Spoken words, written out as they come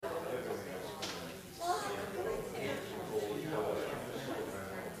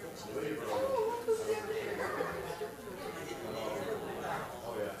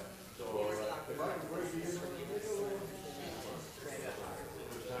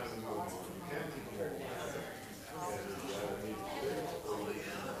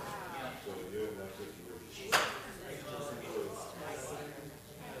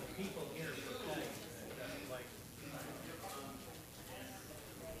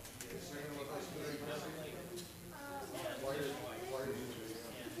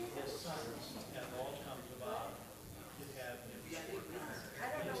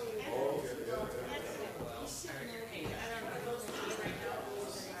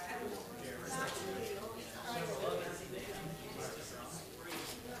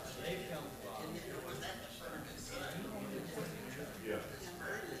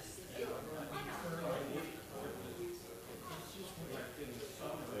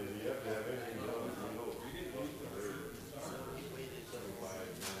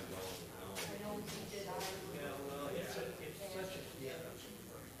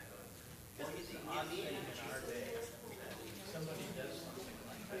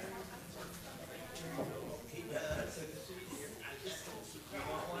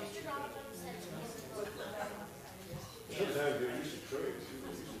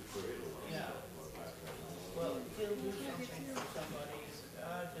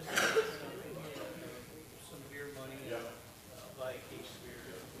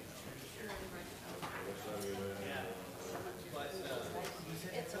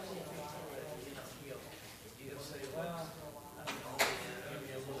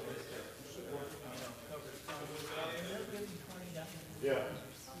Yeah.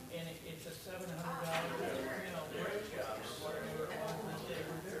 And it's a $700, break job or whatever it was that they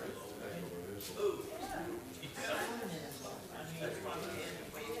were doing.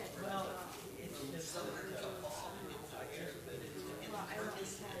 Well, it's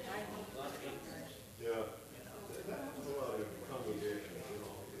just Yeah. That's a lot of congregations, you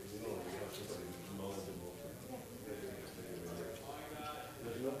have somebody who's knowledgeable.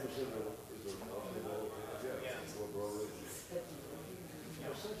 There's no percent of is there possible? Yeah. For brothers.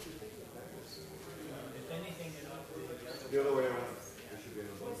 if anything, The other way around. It should be in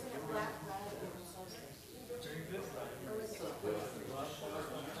the boat.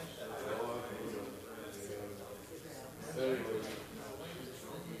 very good. Anyway.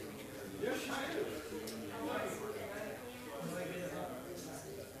 Yes, I do.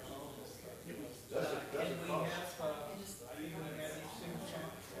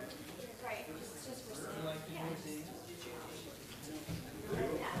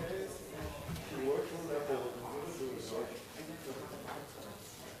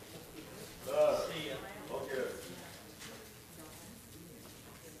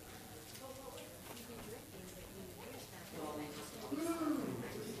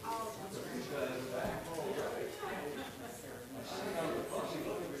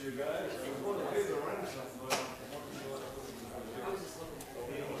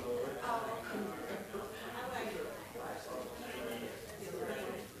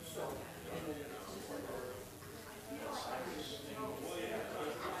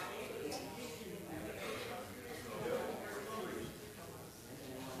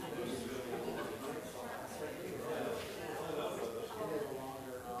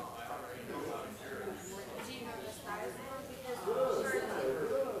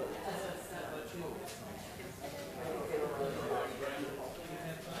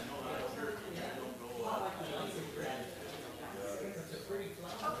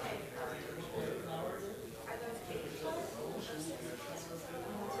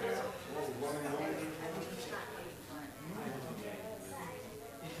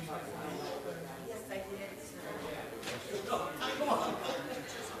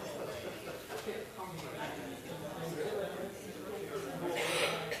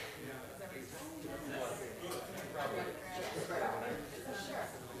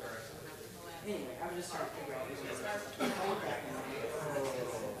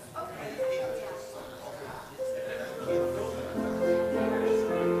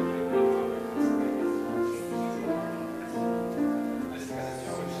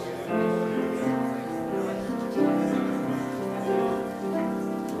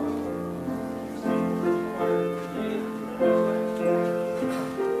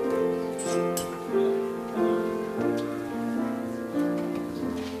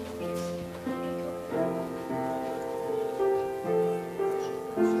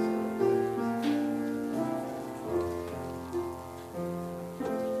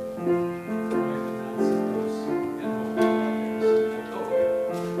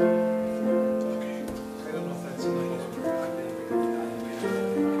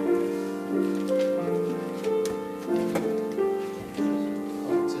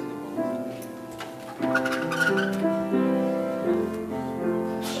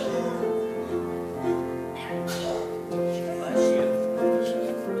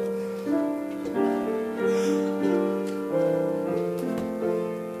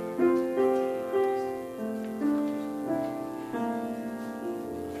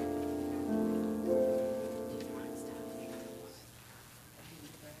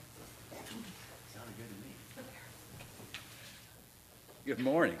 Good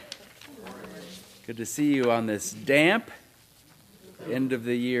morning. Good to see you on this damp end of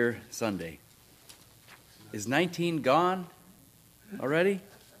the year Sunday. Is 19 gone already?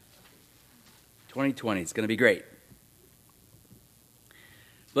 2020, it's going to be great.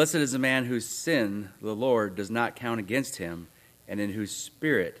 Blessed is the man whose sin the Lord does not count against him, and in whose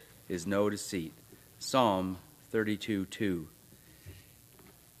spirit is no deceit. Psalm 32:2.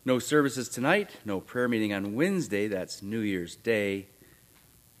 No services tonight, no prayer meeting on Wednesday, that's New Year's Day.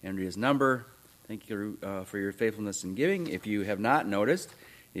 Andrea's number. Thank you for your faithfulness in giving. If you have not noticed,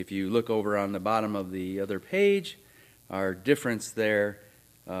 if you look over on the bottom of the other page, our difference there,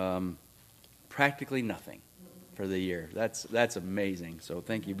 practically nothing for the year. That's amazing. So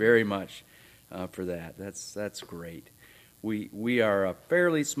thank you very much for that. That's great. We are a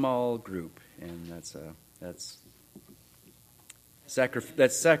fairly small group, and that's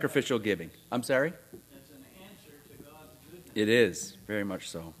sacrificial giving. I'm sorry? It is, very much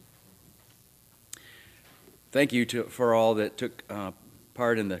so. Thank you for all that took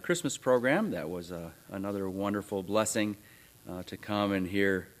part in the Christmas program. That was another wonderful blessing to come and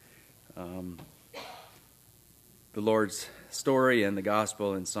hear the Lord's story and the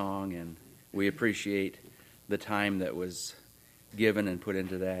gospel and song, and we appreciate the time that was given and put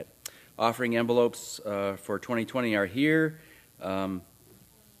into that. Offering envelopes for 2020 are here. Try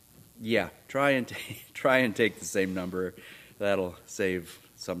and take the same number. That'll save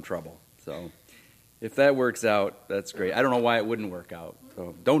some trouble. So if that works out, that's great. I don't know why it wouldn't work out.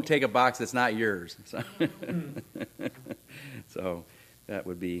 So don't take a box that's not yours. So that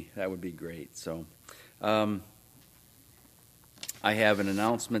would be great. So I have an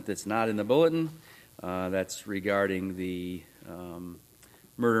announcement that's not in the bulletin. That's regarding the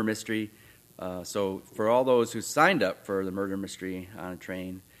murder mystery. So for all those who signed up for the murder mystery on a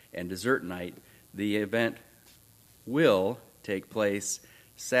train and dessert night, the event will take place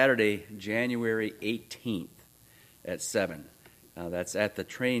Saturday, January 18th at 7. That's at the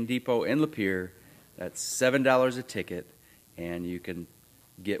train depot in Lapeer. That's $7 a ticket, and you can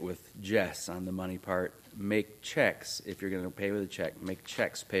get with Jess on the money part. Make checks, if you're going to pay with a check, make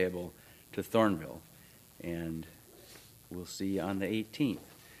checks payable to Thornville. And we'll see you on the 18th.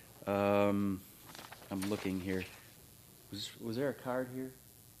 I'm looking here. Was there a card here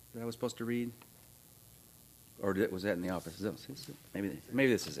that I was supposed to read? Or was that in the office?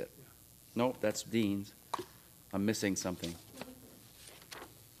 Maybe this is it. Nope, that's Dean's. I'm missing something.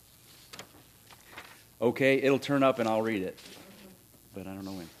 Okay, it'll turn up and I'll read it. But I don't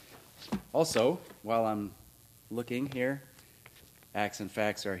know when. Also, while I'm looking here, Acts and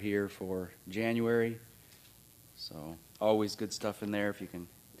Facts are here for January. So always good stuff in there if you can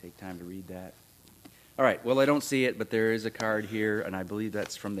take time to read that. All right, well, I don't see it, but there is a card here, and I believe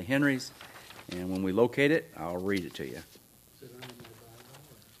that's from the Henrys. And when we locate it, I'll read it to you. Is it under my Bible?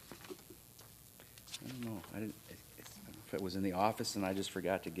 I don't know. I don't know if it was in the office and I just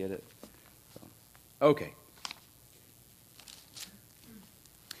forgot to get it. So, okay.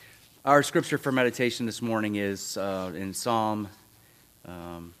 Our scripture for meditation this morning is in Psalm,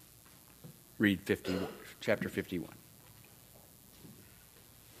 chapter 51.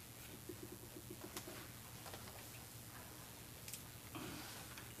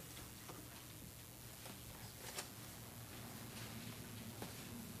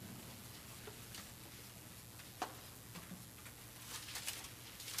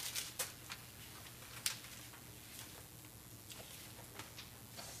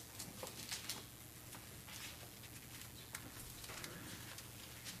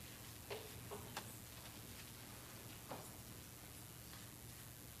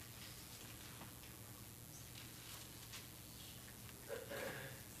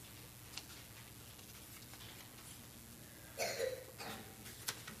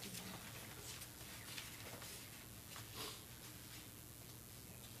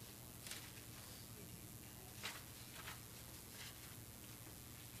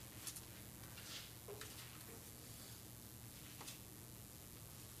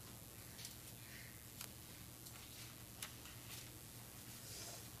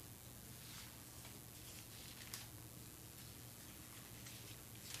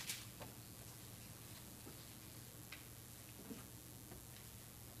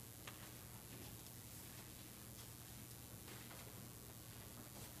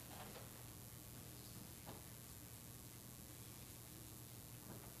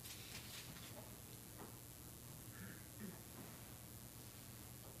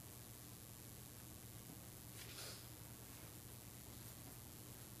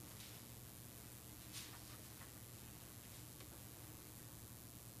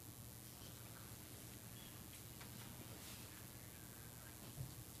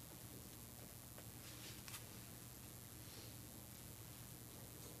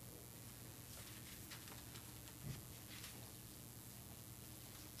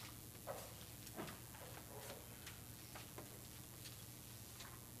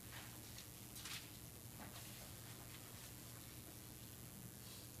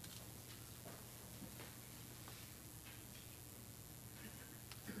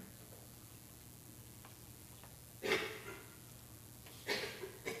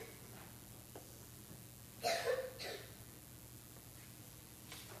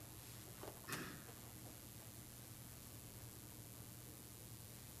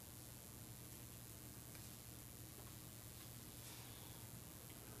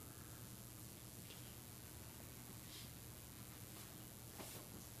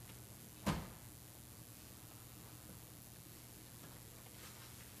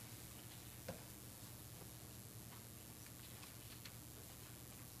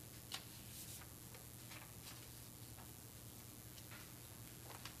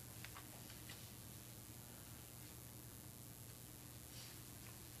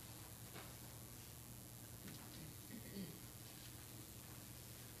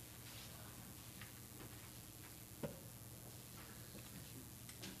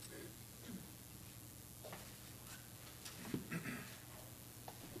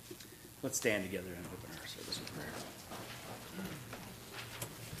 Let's stand together and open our service with prayer.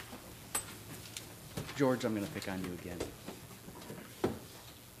 George, I'm going to pick on you again.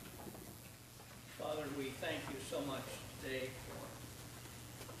 Father, we thank you so much today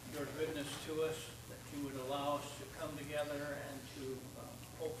for your goodness to us, that you would allow us to come together and to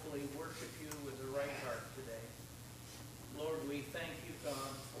hopefully worship you with the right heart today. Lord, we thank you,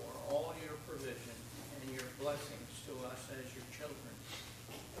 God, for all your provision and your blessings to us as your children.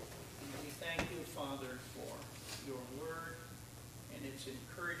 And we thank you, Father, for your word and its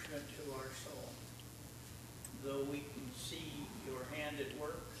encouragement to our soul. Though we can see your hand at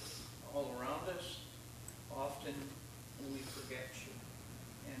work all around us, often we forget you.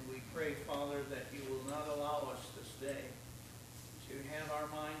 And we pray, Father, that you will not allow us this day to have our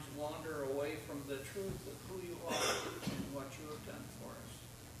minds wander away from the truth of who you are and what you have done for us.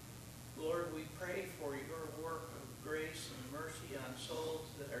 Lord, we pray for your work of grace and mercy on souls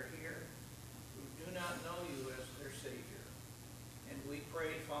that are here who do not know you as their Savior. And we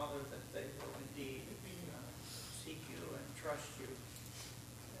pray, Father, that they will indeed seek you and trust you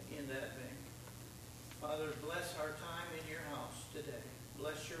in that vein. Father, bless our time in your house today.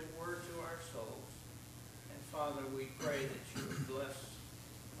 Bless your word to our souls. And Father, we pray that you would bless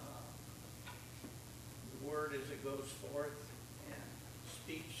the word as it goes forth and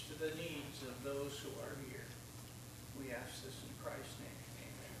speaks to the needs of those who are here. We ask this in Christ's name.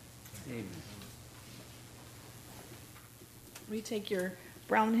 Amen. Amen. We take your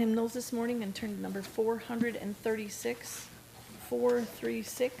brown hymnals this morning and turn to number 436.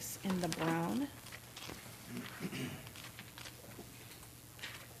 436 in the brown.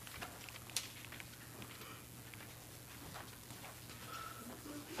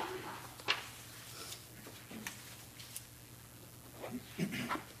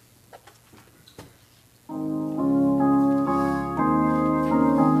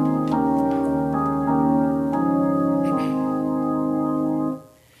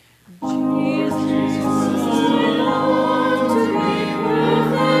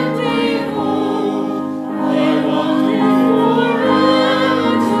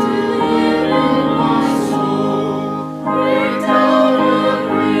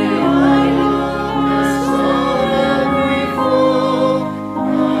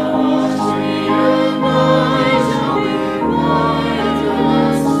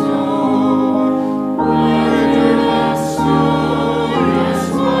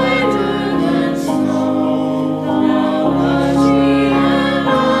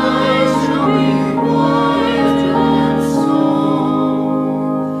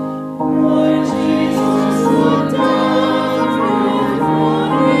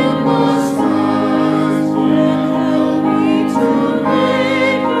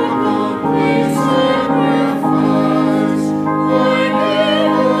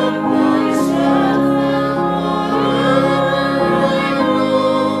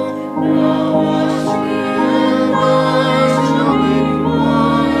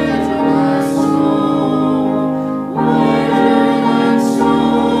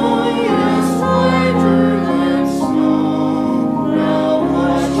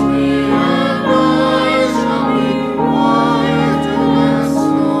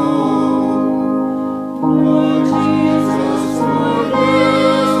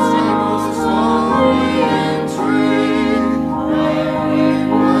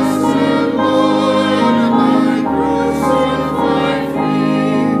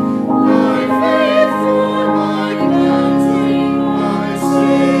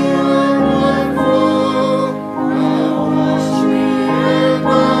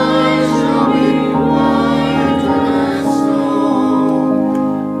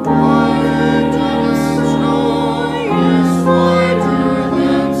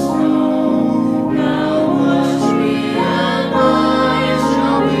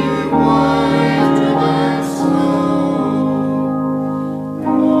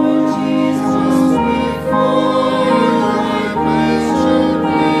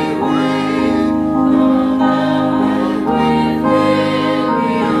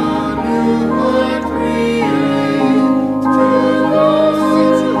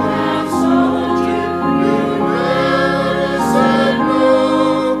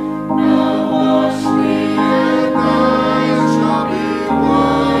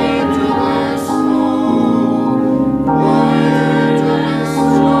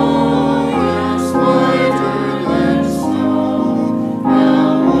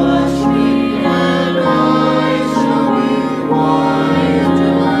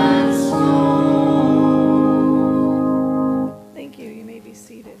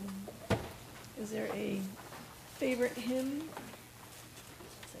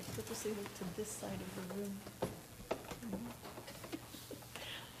 to say look to this side of the room.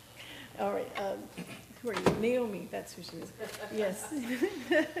 All right, who are you? Naomi, that's who she is. Yes. So,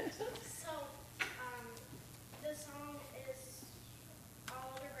 the song is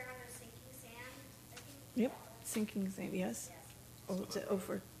All Underground is Sinking Sand, I think. Yep, sinking sand, yes. Yes. Oh, is it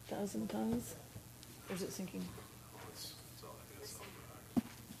over 1,000 tons? Or is it sinking? It's all,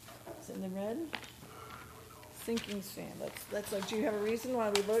 Is it in the red? Sinking sand, that's like, do you have a reason why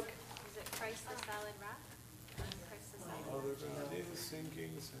we look? Is it Christ the solid rock? Christ the solid other than the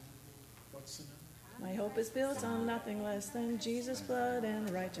sinking sand. What's the My hope is built on nothing less than Jesus' blood and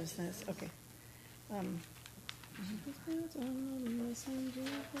righteousness. Okay. My hope is built on nothing less than Jesus'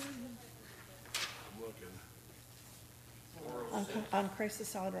 blood. I'm looking. On Christ the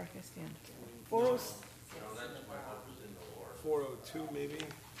solid rock I stand. 40, 402 maybe?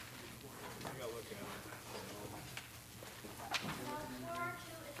 I gotta look at it. No,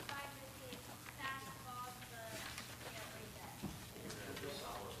 402 is 550, fast above the, right there.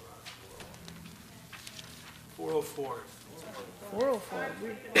 404. 404.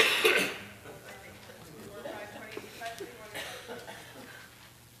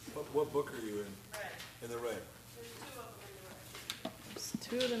 What book are you in? In the red. There's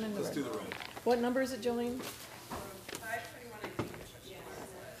two of them in the Let's red. do the red. What number is it, Jolene?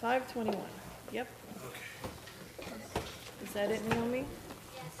 521. Yep. Okay. Is that it, Naomi?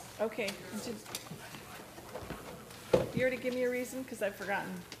 Yes. Okay. You already give me a reason? Because I've forgotten.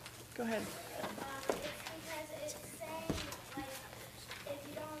 Go ahead. It's because it's saying, like, if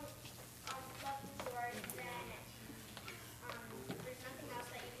you don't love the Lord, then there's nothing else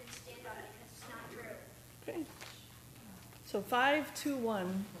that you can stand on because it's not true. Okay. So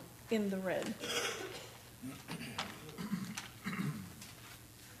 521 in the red.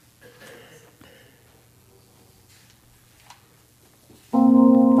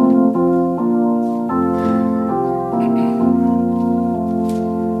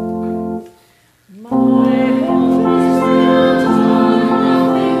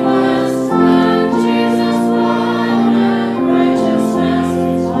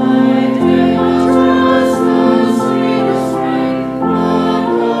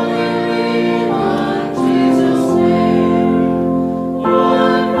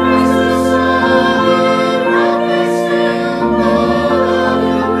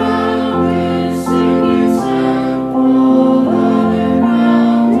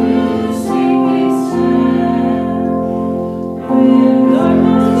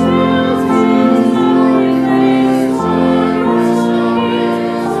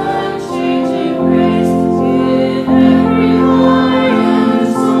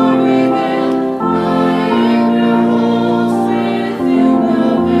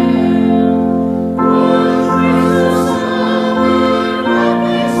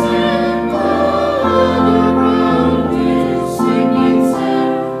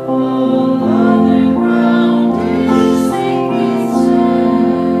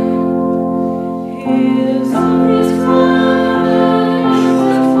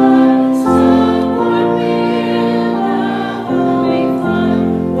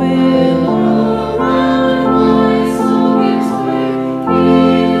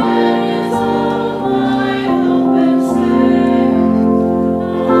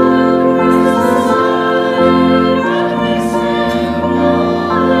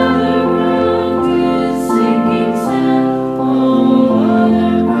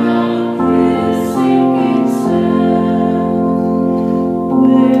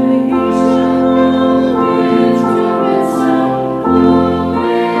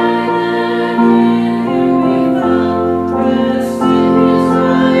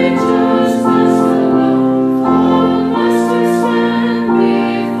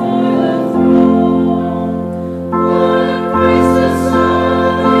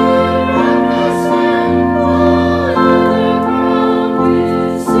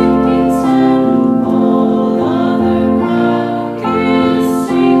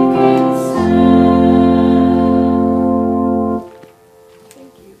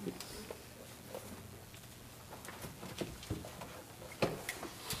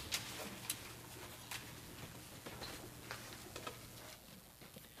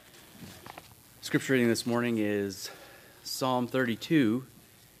 Scripture reading this morning is Psalm 32,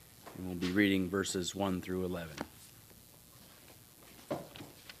 and we'll be reading verses 1 through 11.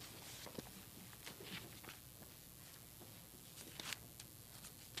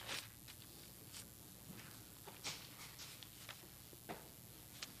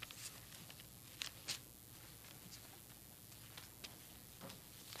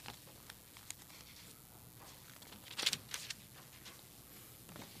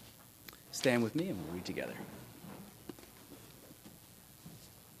 stand with me and we'll read together.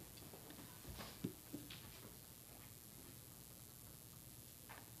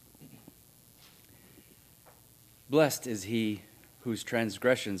 Blessed is he whose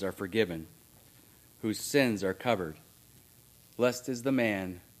transgressions are forgiven, whose sins are covered. Blessed is the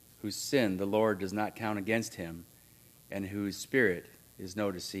man whose sin the Lord does not count against him, and whose spirit is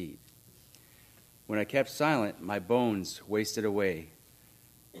no deceit. When I kept silent, my bones wasted away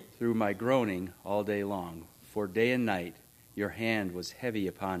through my groaning all day long. For day and night your hand was heavy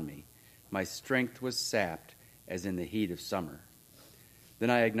upon me. My strength was sapped as in the heat of summer.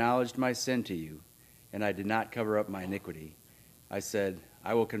 Then I acknowledged my sin to you, and I did not cover up my iniquity. I said,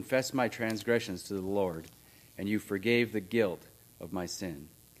 I will confess my transgressions to the Lord, and you forgave the guilt of my sin.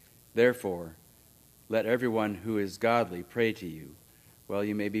 Therefore, let everyone who is godly pray to you, while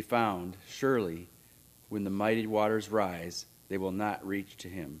you may be found. Surely, when the mighty waters rise, they will not reach to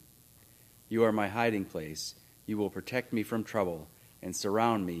him. You are my hiding place. You will protect me from trouble and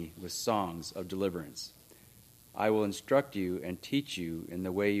surround me with songs of deliverance. I will instruct you and teach you in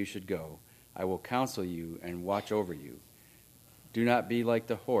the way you should go. I will counsel you and watch over you. Do not be like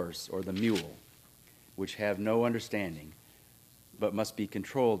the horse or the mule, which have no understanding, but must be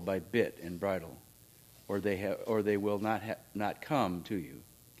controlled by bit and bridle, or they will not come to you.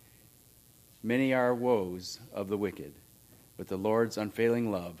 Many are woes of the wicked, but the Lord's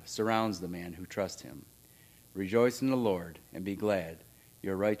unfailing love surrounds the man who trusts him. Rejoice in the Lord and be glad.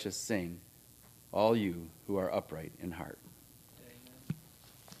 Your righteous sing, all you who are upright in heart.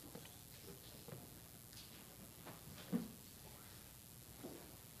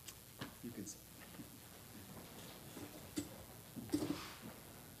 You can.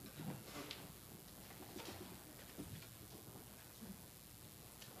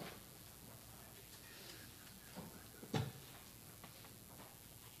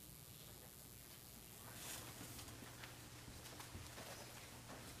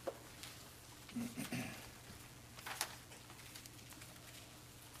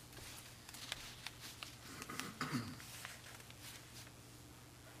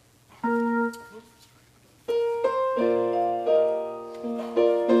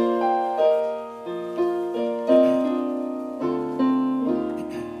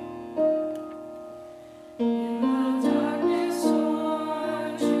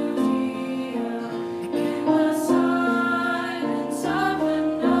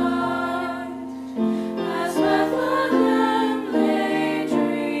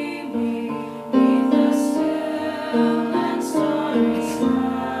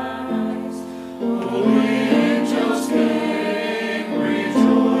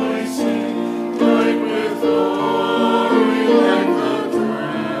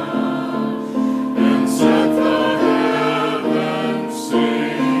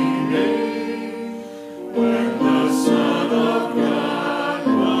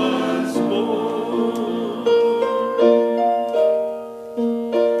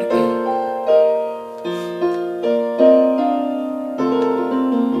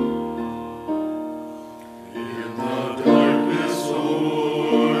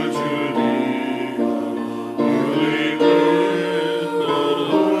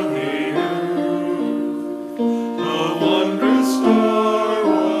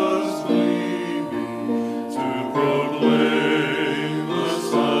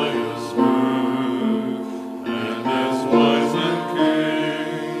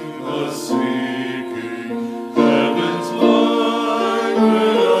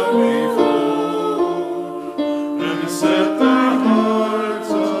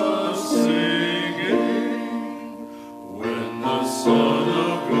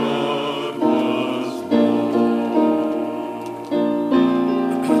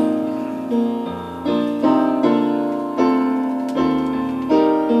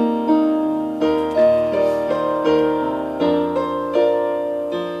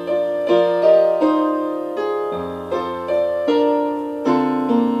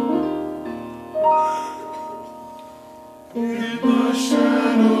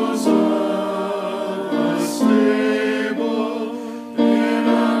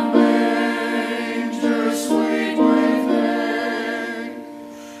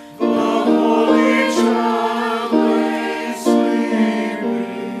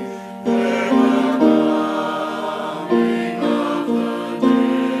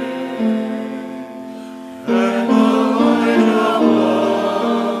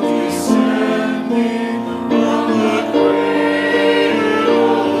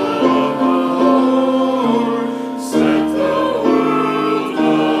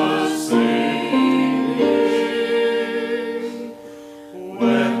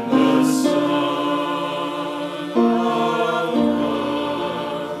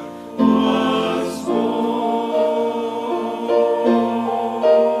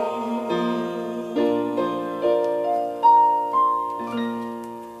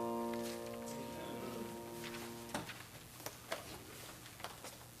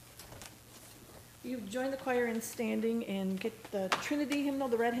 stand standing and get the Trinity hymnal,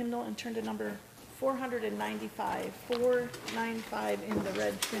 the red hymnal, and turn to number 495. 495 in the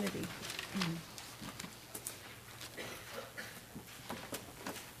red Trinity.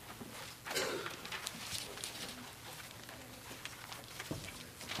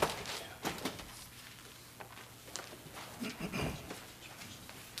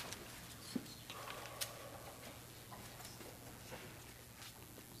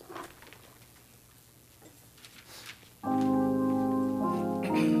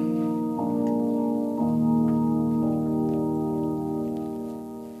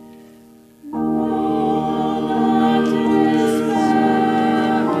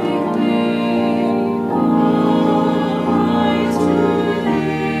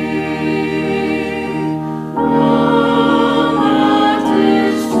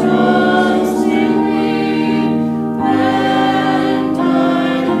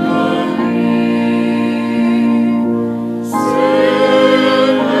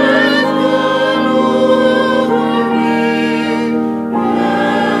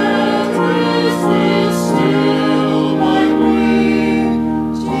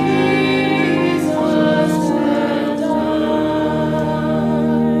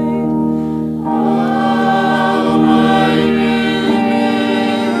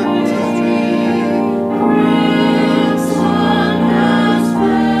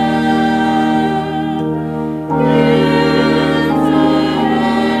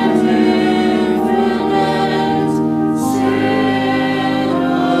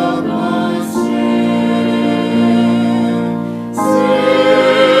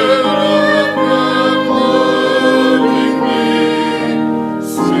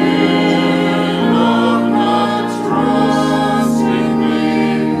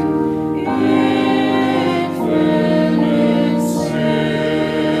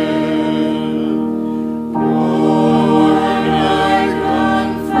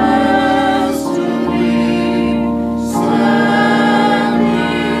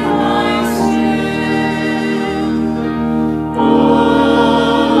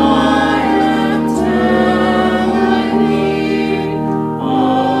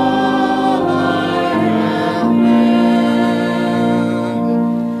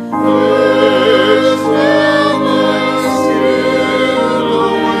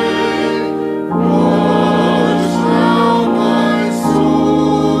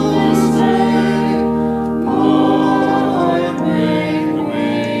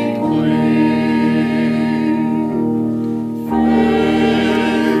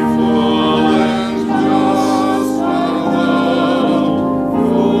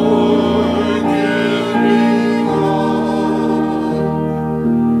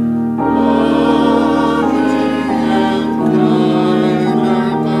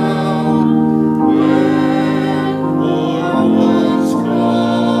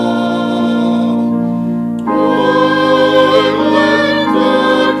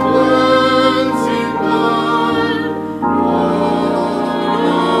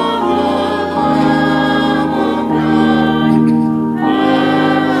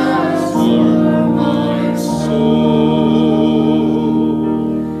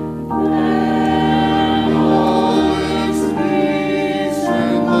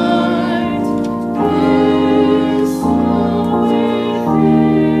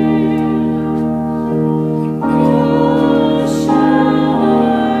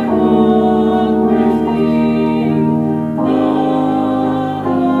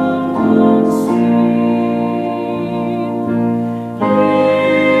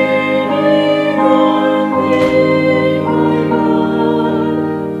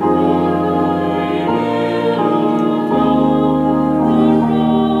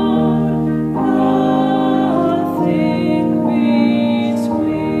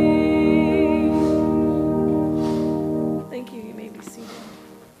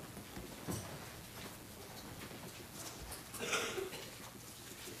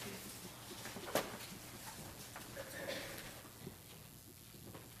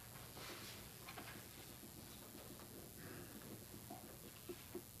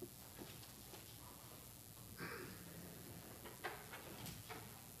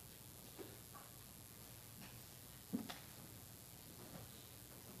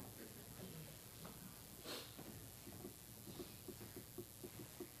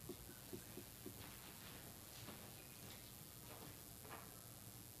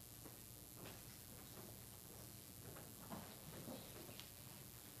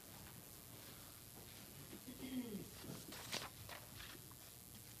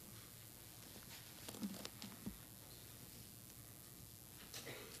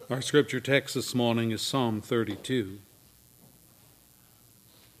 Our scripture text this morning is Psalm 32.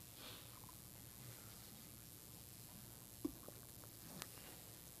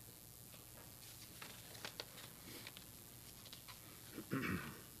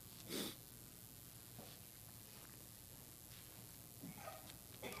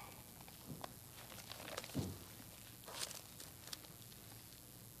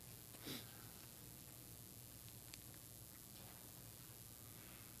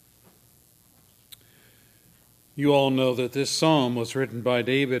 You all know that this psalm was written by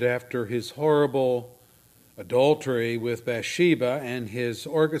David after his horrible adultery with Bathsheba and his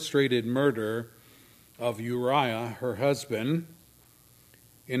orchestrated murder of Uriah, her husband,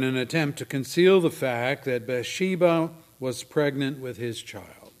 in an attempt to conceal the fact that Bathsheba was pregnant with his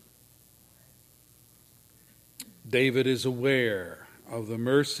child. David is aware of the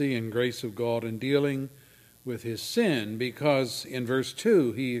mercy and grace of God in dealing with his sin because in verse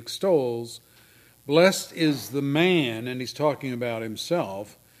 2 he extols, "Blessed is the man," and he's talking about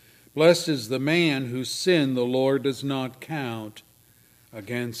himself, "blessed is the man whose sin the Lord does not count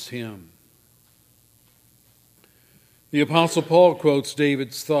against him." The Apostle Paul quotes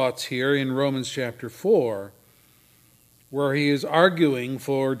David's thoughts here in Romans chapter 4, where he is arguing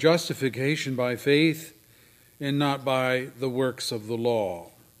for justification by faith and not by the works of the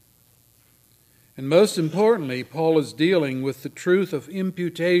law. And most importantly, Paul is dealing with the truth of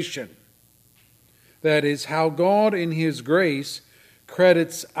imputation. That is, how God in his grace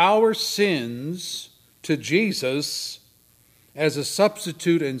credits our sins to Jesus as a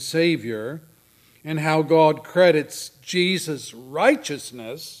substitute and Savior, and how God credits Jesus'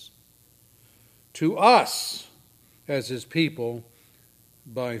 righteousness to us as his people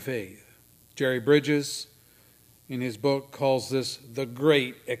by faith. Jerry Bridges, in his book, calls this the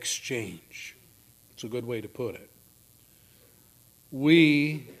great exchange. It's a good way to put it.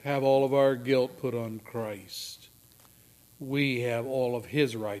 We have all of our guilt put on Christ. We have all of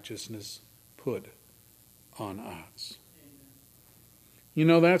his righteousness put on us. You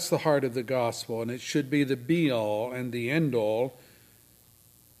know, that's the heart of the gospel, and it should be the be-all and the end-all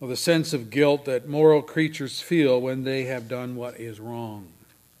of the sense of guilt that moral creatures feel when they have done what is wrong.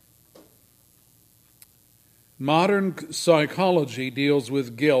 Modern psychology deals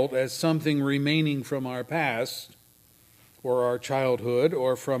with guilt as something remaining from our past, or our childhood,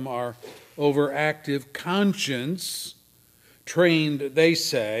 or from our overactive conscience, trained, they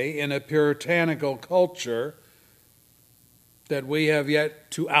say, in a puritanical culture that we have yet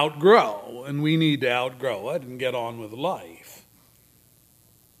to outgrow, and we need to outgrow it and get on with life.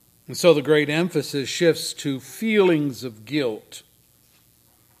 And so the great emphasis shifts to feelings of guilt,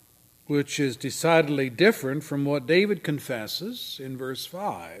 which is decidedly different from what David confesses in verse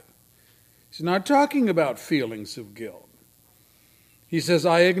 5. He's not talking about feelings of guilt. He says,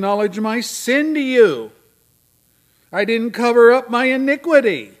 "I acknowledge my sin to you. I didn't cover up my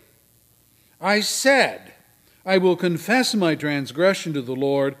iniquity. I said, I will confess my transgression to the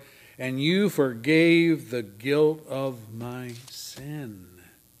Lord, and you forgave the guilt of my sin."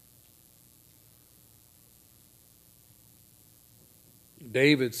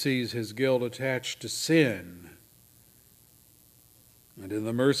 David sees his guilt attached to sin. And in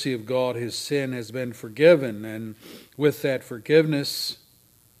the mercy of God, his sin has been forgiven. And with that forgiveness,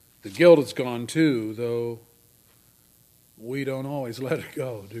 the guilt is gone too, though we don't always let it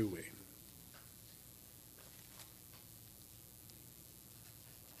go, do we?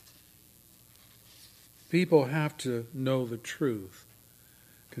 People have to know the truth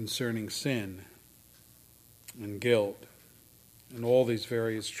concerning sin and guilt and all these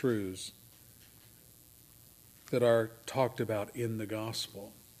various truths that are talked about in the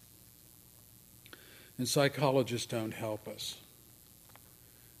gospel. And psychologists don't help us.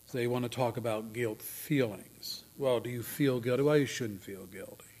 They want to talk about guilt feelings. Well, do you feel guilty? Well, you shouldn't feel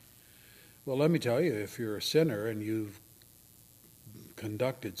guilty. Well, let me tell you, if you're a sinner and you've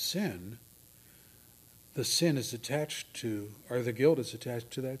conducted sin, the sin is attached to, or the guilt is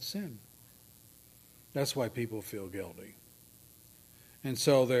attached to that sin. That's why people feel guilty. And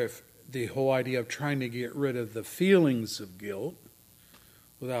so the whole idea of trying to get rid of the feelings of guilt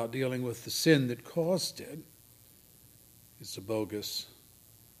without dealing with the sin that caused it is a bogus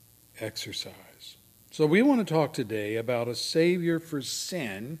exercise. So we want to talk today about a Savior for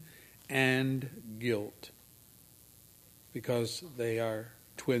sin and guilt, because they are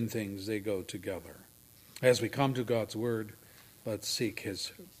twin things, they go together. As we come to God's Word, let's seek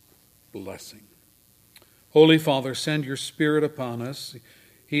His blessing. Holy Father, send your Spirit upon us.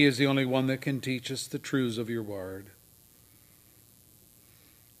 He is the only one that can teach us the truths of your Word.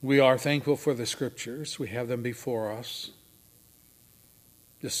 We are thankful for the Scriptures. We have them before us.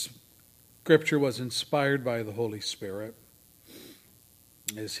 This scripture was inspired by the Holy Spirit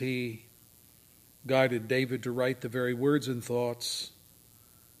as he guided David to write the very words and thoughts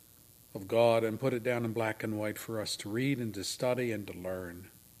of God and put it down in black and white for us to read and to study and to learn.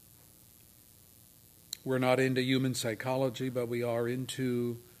 We're not into human psychology, but we are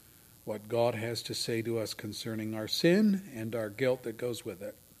into what God has to say to us concerning our sin and our guilt that goes with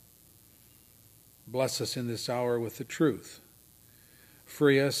it. Bless us in this hour with the truth.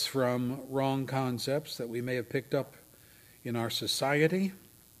 Free us from wrong concepts that we may have picked up in our society,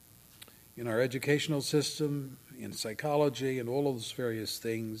 in our educational system, in psychology, and all of those various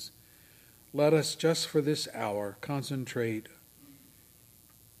things. Let us, just for this hour, concentrate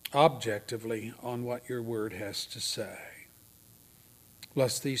objectively on what your word has to say.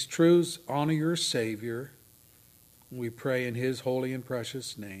 Bless these truths. Honor your Savior. We pray in his holy and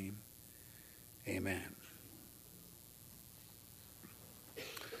precious name. Amen.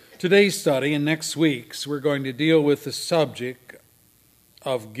 Today's study and next week's, we're going to deal with the subject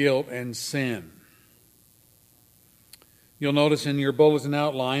of guilt and sin. You'll notice in your bulletin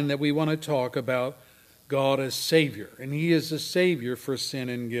outline that we want to talk about God as Savior, and he is the Savior for sin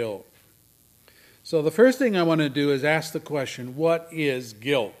and guilt. So the first thing I want to do is ask the question, what is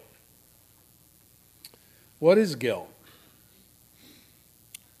guilt? What is guilt?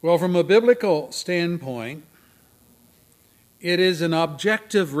 Well, from a biblical standpoint, it is an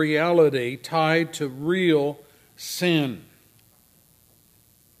objective reality tied to real sin.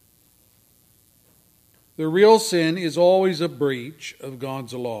 The real sin is always a breach of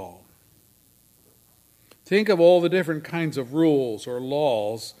God's law. Think of all the different kinds of rules or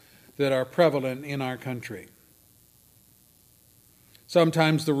laws that are prevalent in our country.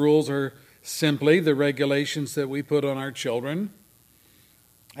 Sometimes the rules are simply the regulations that we put on our children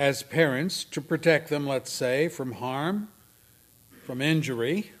as parents to protect them, let's say, from harm, from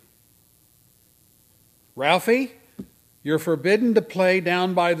injury. Ralphie, you're forbidden to play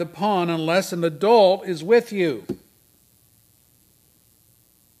down by the pond unless an adult is with you.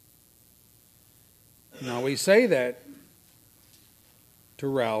 Now we say that to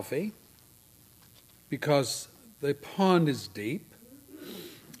Ralphie because the pond is deep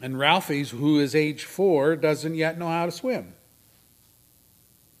and Ralphie, who is age 4, doesn't yet know how to swim.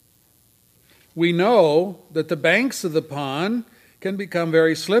 We know that the banks of the pond can become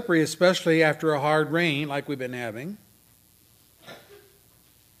very slippery, especially after a hard rain like we've been having.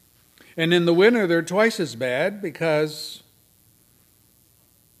 And in the winter, they're twice as bad because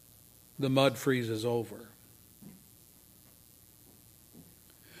the mud freezes over.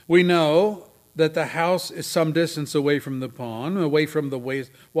 We know that the house is some distance away from the pond, away from the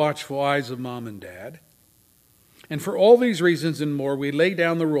watchful eyes of mom and dad. And for all these reasons and more, we lay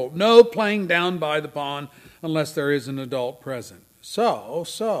down the rule, no playing down by the pond unless there is an adult present.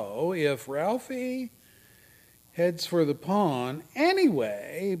 So if Ralphie heads for the pond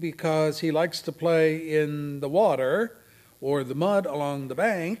anyway because he likes to play in the water or the mud along the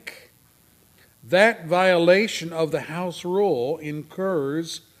bank, that violation of the house rule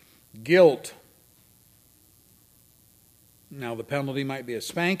incurs guilt. Now, the penalty might be a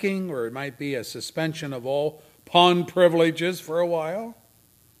spanking, or it might be a suspension of all pond privileges for a while,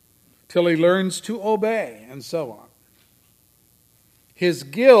 till he learns to obey, and so on. His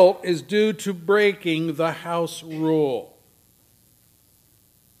guilt is due to breaking the house rule.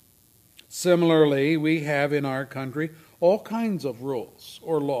 Similarly, we have in our country all kinds of rules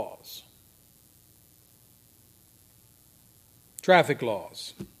or laws. Traffic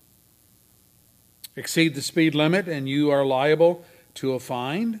laws. Exceed the speed limit and you are liable to a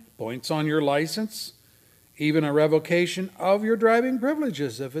fine, points on your license, even a revocation of your driving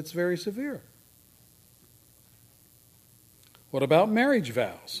privileges if it's very severe. What about marriage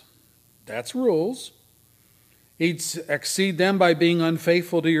vows? That's rules. Exceed them by being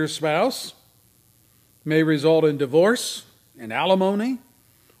unfaithful to your spouse may result in divorce and alimony,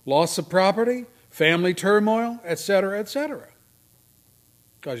 loss of property, family turmoil, etc., etc.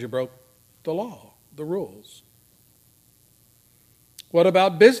 Because you broke the law, the rules. What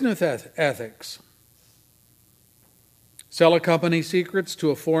about business ethics? Sell a company secrets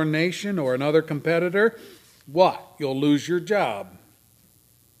to a foreign nation or another competitor? What? You'll lose your job.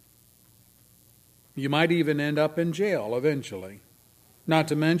 You might even end up in jail eventually. Not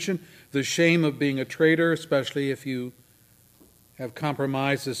to mention the shame of being a traitor, especially if you have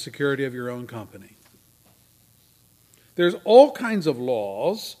compromised the security of your own company. There's all kinds of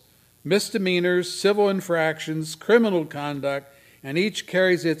laws, misdemeanors, civil infractions, criminal conduct, and each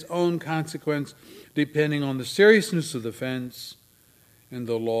carries its own consequence depending on the seriousness of the offense and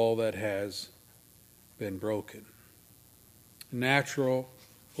the law that has been broken. Natural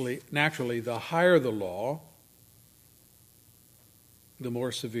naturally, the higher the law, the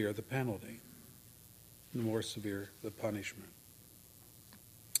more severe the penalty, the more severe the punishment.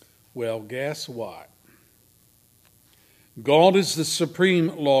 Well, guess what? God is the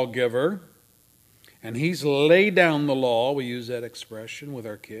supreme lawgiver, and He's laid down the law. We use that expression with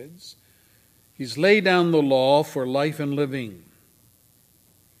our kids. He's laid down the law for life and living.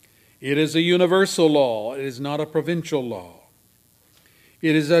 It is a universal law. It is not a provincial law.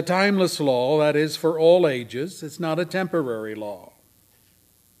 It is a timeless law, that is, for all ages. It's not a temporary law.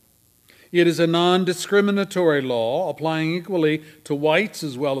 It is a non-discriminatory law, applying equally to whites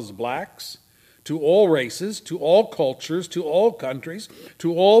as well as blacks, to all races, to all cultures, to all countries,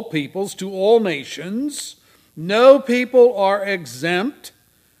 to all peoples, to all nations. No people are exempt.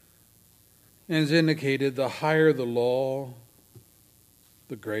 And as indicated, the higher the law,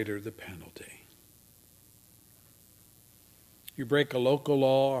 the greater the penalty. You break a local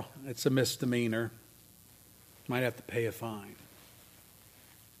law, it's a misdemeanor. Might have to pay a fine.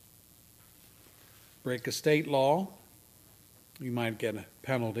 Break a state law, you might get a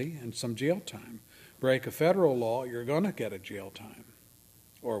penalty and some jail time. Break a federal law, you're going to get a jail time,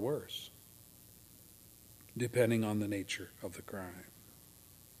 or worse, depending on the nature of the crime.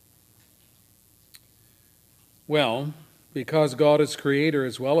 Well, because God is creator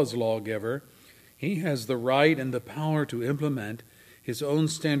as well as lawgiver, He has the right and the power to implement His own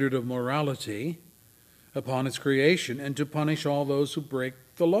standard of morality upon His creation and to punish all those who break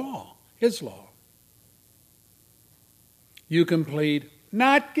the law, His law. You can plead,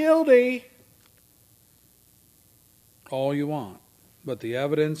 not guilty, all you want, but the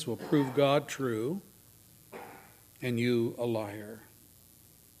evidence will prove God true and you a liar.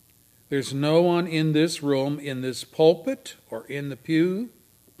 There's no one in this room, in this pulpit, or in the pew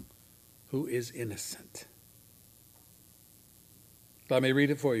who is innocent. Let me read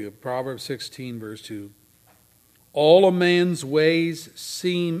it for you. Proverbs 16, verse 2. All a man's ways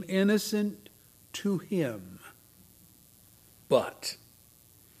seem innocent to him, but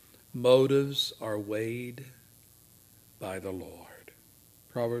motives are weighed by the Lord.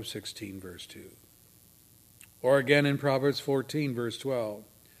 Proverbs 16, verse 2. Or again in Proverbs 14, verse 12.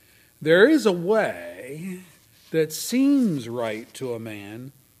 There is a way that seems right to a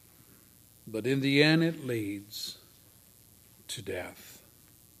man, but in the end it leads to death.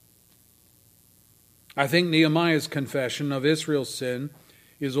 I think Nehemiah's confession of Israel's sin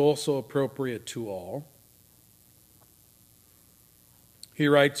is also appropriate to all. He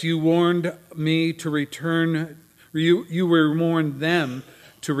writes, You warned me to return, you warned them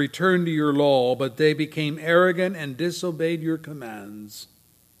to return to your law, but they became arrogant and disobeyed your commands.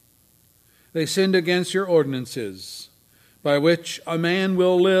 They sinned against your ordinances, by which a man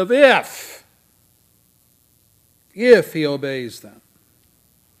will live if he obeys them.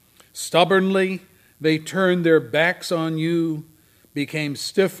 Stubbornly, they turned their backs on you, became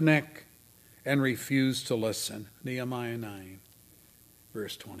stiff-necked, and refused to listen. Nehemiah 9,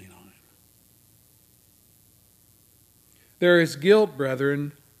 verse 29. There is guilt,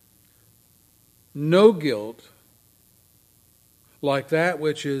 brethren, no guilt like that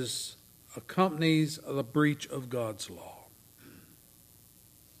which accompanies the breach of God's law.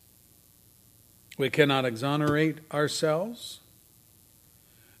 We cannot exonerate ourselves.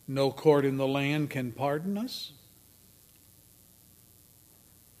 No court in the land can pardon us.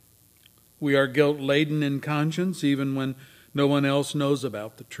 We are guilt-laden in conscience even when no one else knows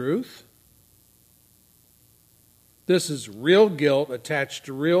about the truth. This is real guilt attached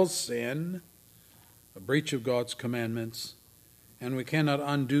to real sin, a breach of God's commandments, and we cannot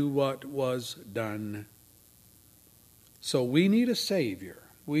undo what was done. So we need a Savior.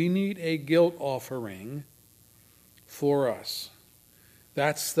 We need a guilt offering for us.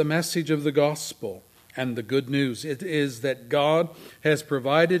 That's the message of the gospel and the good news. It is that God has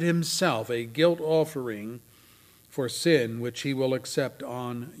provided Himself a guilt offering for sin, which He will accept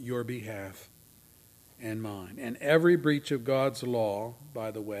on your behalf and mine. And every breach of God's law,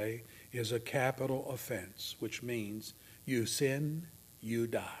 by the way, is a capital offense, which means you sin, you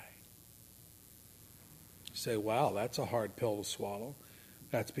die. You say, wow, that's a hard pill to swallow.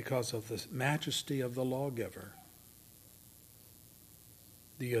 That's because of the majesty of the lawgiver,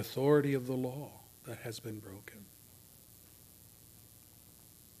 the authority of the law that has been broken.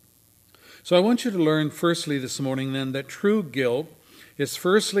 So I want you to learn firstly this morning then that true guilt is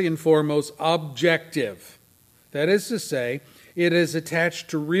firstly and foremost objective. That is to say, it is attached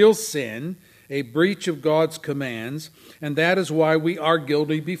to real sin, a breach of God's commands, and that is why we are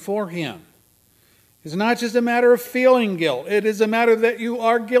guilty before Him. It's not just a matter of feeling guilt. It is a matter that you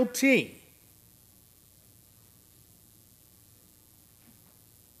are guilty.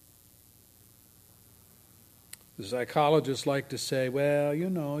 The psychologists like to say, well,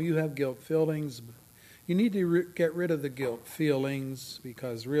 you have guilt feelings. You need to get rid of the guilt feelings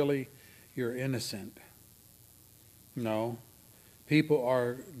because really you're innocent. No. People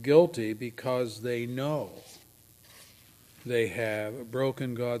are guilty because they know they have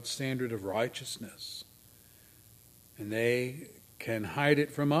broken God's standard of righteousness. And they can hide it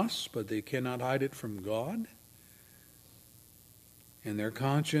from us, but they cannot hide it from God. And their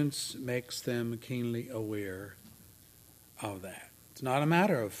conscience makes them keenly aware of that. It's not a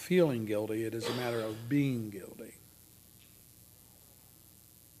matter of feeling guilty, it is a matter of being guilty.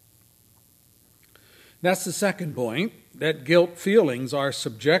 That's the second point, that guilt feelings are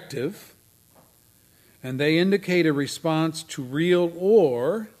subjective, and they indicate a response to real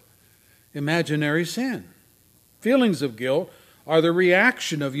or imaginary sin. Feelings of guilt are the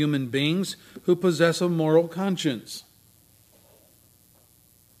reaction of human beings who possess a moral conscience.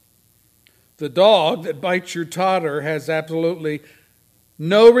 The dog that bites your toddler has absolutely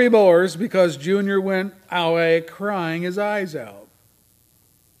no remorse because Junior went away crying his eyes out.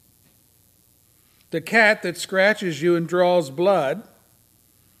 The cat that scratches you and draws blood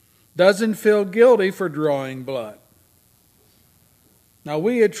doesn't feel guilty for drawing blood. Now,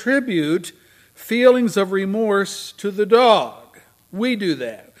 we attribute feelings of remorse to the dog. We do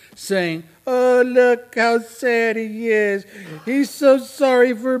that, saying, oh, look how sad he is. He's so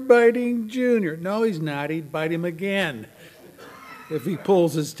sorry for biting Junior. No, he's not. He'd bite him again if he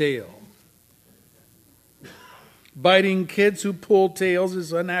pulls his tail. Biting kids who pull tails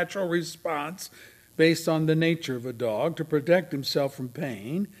is a natural response based on the nature of a dog to protect himself from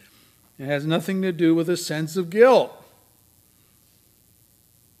pain. It has nothing to do with a sense of guilt.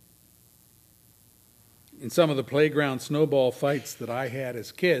 In some of the playground snowball fights that I had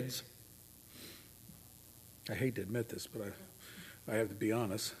as kids, I hate to admit this, but I have to be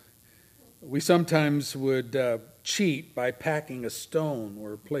honest, we sometimes would cheat by packing a stone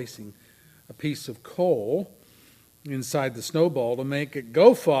or placing a piece of coal inside the snowball to make it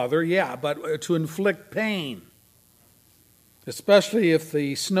go farther, but to inflict pain. Especially if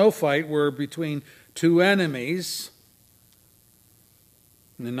the snow fight were between two enemies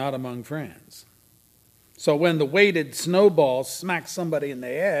and not among friends. So when the weighted snowball smacked somebody in the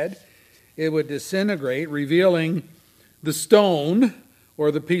head, it would disintegrate, revealing the stone or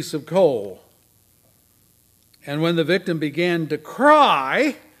the piece of coal. And when the victim began to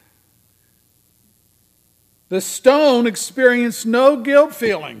cry, the stone experienced no guilt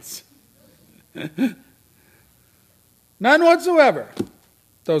feelings. None whatsoever.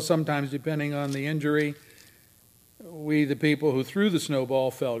 Though sometimes, depending on the injury, we, the people who threw the snowball,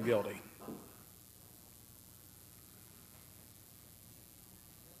 felt guilty.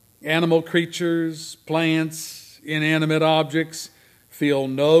 Animal creatures, plants, inanimate objects feel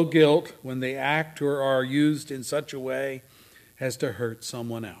no guilt when they act or are used in such a way as to hurt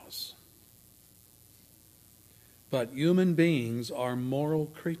someone else. But human beings are moral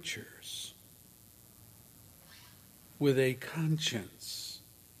creatures with a conscience.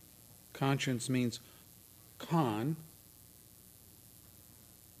 Conscience means con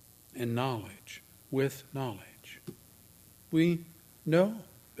and knowledge, with knowledge. We know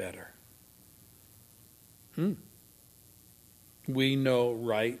better. We know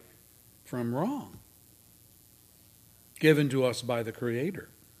right from wrong, given to us by the Creator.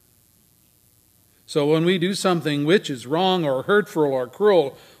 So when we do something which is wrong or hurtful or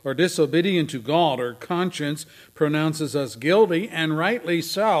cruel or disobedient to God, our conscience pronounces us guilty, and rightly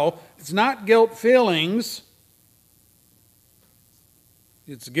so. It's not guilt feelings.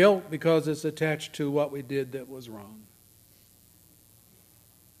 It's guilt because it's attached to what we did that was wrong.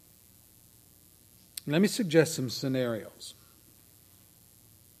 Let me suggest some scenarios.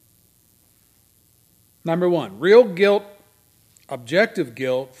 Number one, real guilt, objective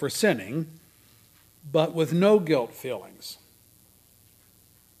guilt for sinning, but with no guilt feelings.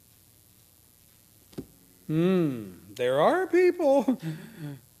 There are people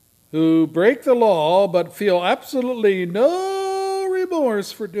who break the law but feel absolutely no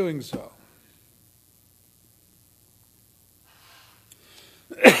remorse for doing so.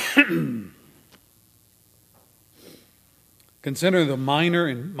 Consider the minor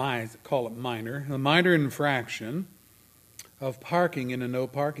infraction of parking in a no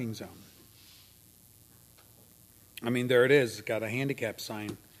parking zone. I mean, there it is. It's got a handicap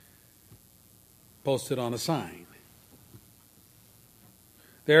sign posted on a sign.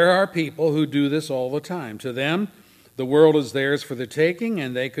 There are people who do this all the time. To them, the world is theirs for the taking,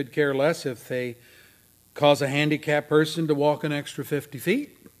 and they could care less if they cause a handicapped person to walk an extra 50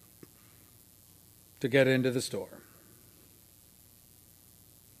 feet to get into the store.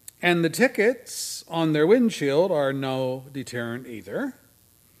 And the tickets on their windshield are no deterrent either.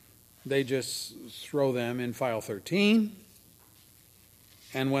 They just throw them in file 13.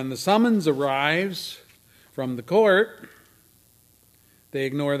 And when the summons arrives from the court, they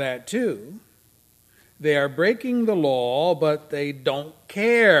ignore that too. They are breaking the law, but they don't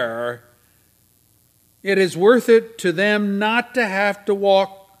care. It is worth it to them not to have to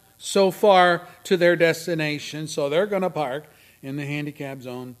walk so far to their destination, so they're going to park in the handicap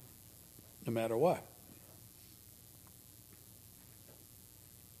zone no matter what.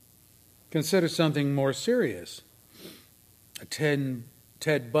 Consider something more serious. A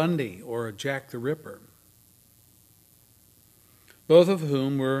Ted Bundy or a Jack the Ripper, both of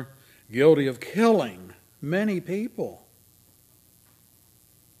whom were guilty of killing many people.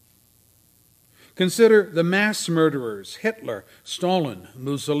 Consider the mass murderers, Hitler, Stalin,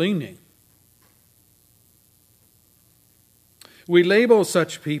 Mussolini. We label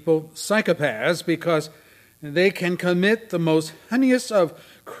such people psychopaths because they can commit the most heinous of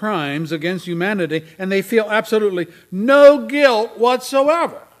crimes against humanity and they feel absolutely no guilt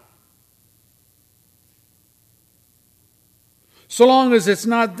whatsoever. So long as it's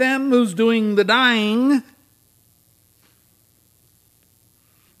not them who's doing the dying,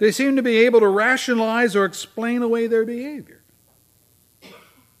 they seem to be able to rationalize or explain away their behavior.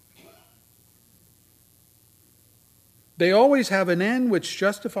 They always have an end which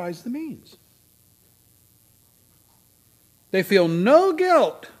justifies the means. They feel no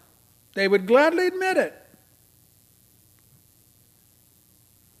guilt. They would gladly admit it.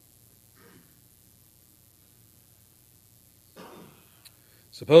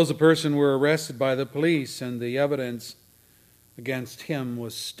 Suppose a person were arrested by the police and the evidence against him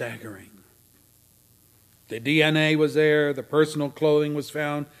was staggering. The DNA was there, the personal clothing was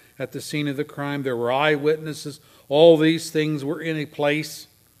found at the scene of the crime, there were eyewitnesses, all these things were in a place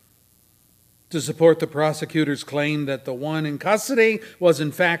to support the prosecutor's claim that the one in custody was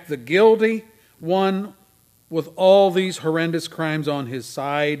in fact the guilty one with all these horrendous crimes on his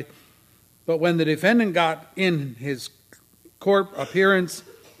side. But when the defendant got in his court appearance,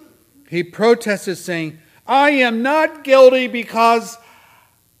 he protested saying, "I am not guilty because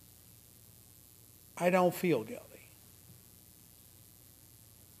I don't feel guilty."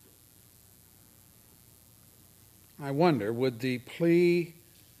 I wonder, would the plea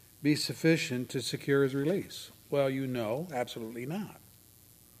be sufficient to secure his release? Well, you know, absolutely not.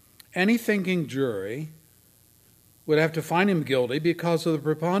 Any thinking jury would have to find him guilty because of the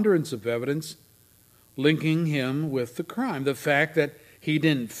preponderance of evidence linking him with the crime. The fact that he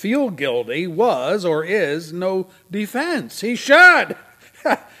didn't feel guilty was or is no defense. He should.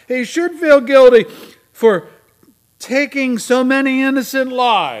 He should feel guilty for taking so many innocent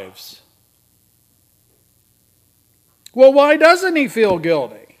lives. Well, why doesn't he feel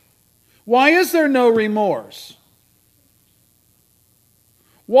guilty? Why is there no remorse?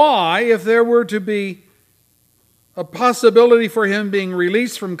 Why, if there were to be a possibility for him being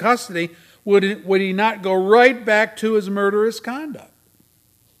released from custody, would he not go right back to his murderous conduct?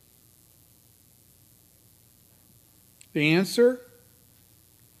 The answer?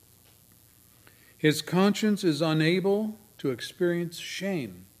 His conscience is unable to experience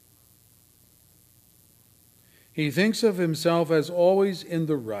shame. He thinks of himself as always in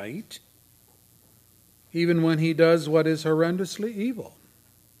the right, even when he does what is horrendously evil.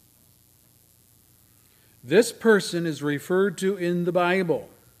 This person is referred to in the Bible.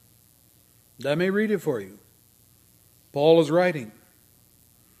 Let me read it for you. Paul is writing.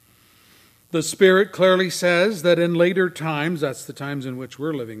 The Spirit clearly says that in later times, that's the times in which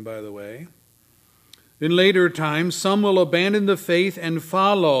we're living, by the way, in later times, some will abandon the faith and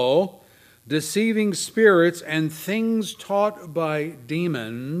follow deceiving spirits and things taught by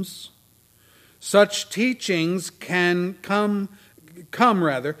demons. Such teachings can come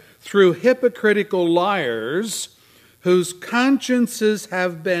through hypocritical liars whose consciences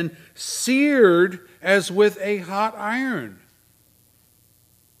have been seared as with a hot iron.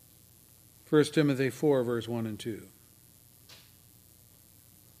 1 Timothy 4, verse 1 and 2.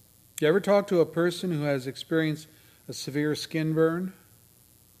 You ever talk to a person who has experienced a severe skin burn?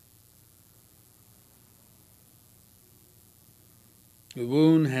 The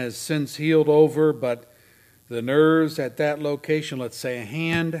wound has since healed over, but the nerves at that location, let's say a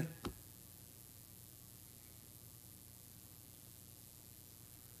hand,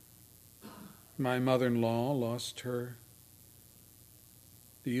 my mother-in-law lost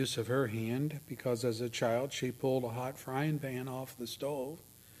the use of her hand because as a child she pulled a hot frying pan off the stove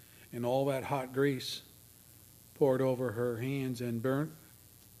and all that hot grease poured over her hands and burnt,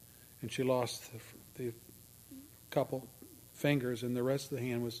 and she lost the couple fingers, and the rest of the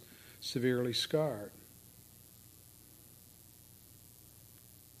hand was severely scarred.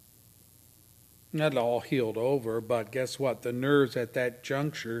 Not all healed over, but guess what? The nerves at that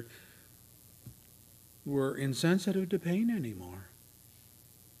juncture were insensitive to pain anymore,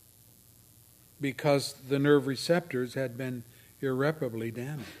 because the nerve receptors had been irreparably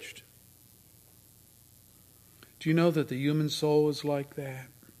damaged. Do you know that the human soul is like that?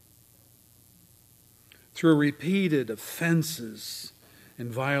 Through repeated offenses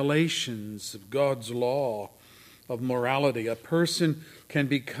and violations of God's law of morality, a person can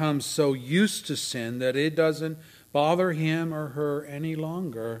become so used to sin that it doesn't bother him or her any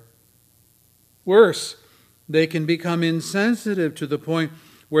longer. Worse, they can become insensitive to the point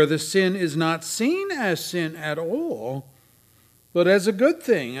where the sin is not seen as sin at all, but as a good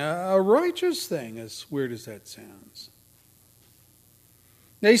thing, a righteous thing, as weird as that sounds.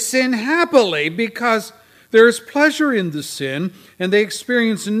 They sin happily because there is pleasure in the sin, and they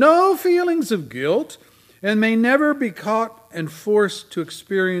experience no feelings of guilt, and may never be caught and forced to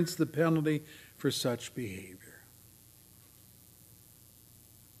experience the penalty for such behavior.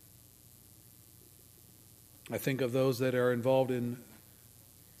 I think of those that are involved in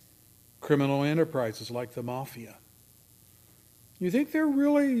criminal enterprises like the mafia. You think they're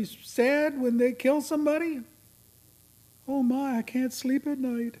really sad when they kill somebody? Oh my, I can't sleep at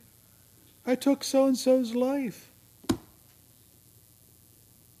night. I took so-and-so's life.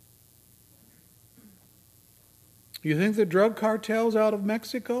 You think the drug cartels out of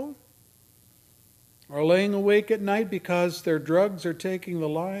Mexico are laying awake at night because their drugs are taking the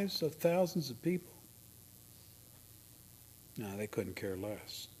lives of thousands of people? No, they couldn't care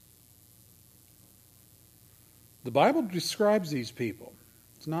less. The Bible describes these people.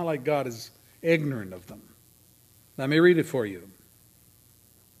 It's not like God is ignorant of them. Let me read it for you.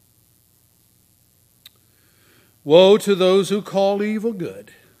 Woe to those who call evil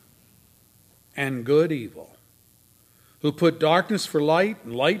good and good evil, who put darkness for light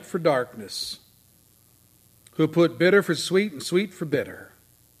and light for darkness, who put bitter for sweet and sweet for bitter.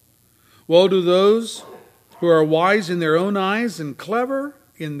 Woe to those who are wise in their own eyes and clever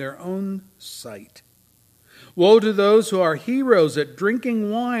in their own sight. Woe to those who are heroes at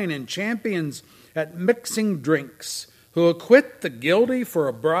drinking wine and champions at mixing drinks, who acquit the guilty for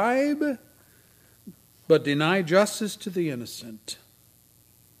a bribe, but deny justice to the innocent.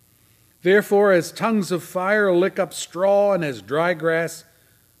 Therefore, as tongues of fire lick up straw, and as dry grass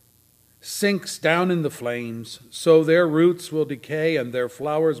sinks down in the flames, so their roots will decay and their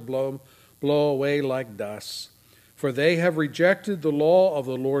flowers blow away like dust. For they have rejected the law of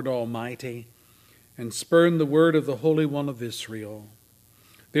the Lord Almighty and spurned the word of the Holy One of Israel.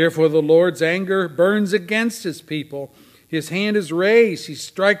 Therefore the Lord's anger burns against his people. His hand is raised, he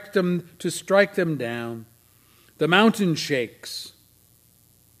strikes them to strike them down. The mountain shakes.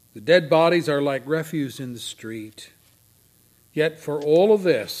 The dead bodies are like refuse in the street. Yet for all of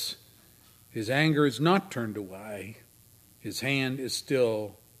this, his anger is not turned away. His hand is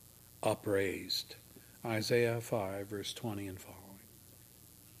still upraised. Isaiah 5, verse 20 and following.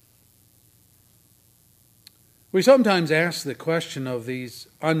 We sometimes ask the question of these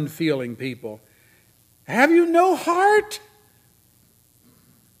unfeeling people, have you no heart?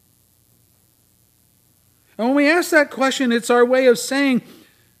 And when we ask that question, it's our way of saying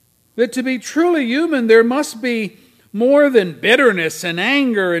that to be truly human, there must be more than bitterness and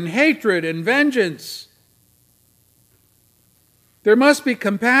anger and hatred and vengeance. There must be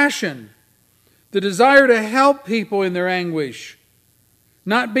compassion, the desire to help people in their anguish,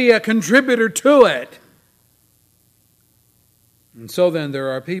 not be a contributor to it. And so then there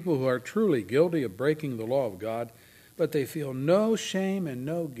are people who are truly guilty of breaking the law of God, but they feel no shame and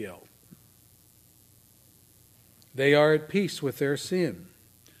no guilt. They are at peace with their sin.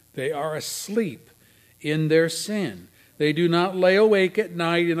 They are asleep in their sin. They do not lay awake at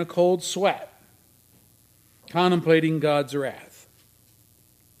night in a cold sweat, contemplating God's wrath.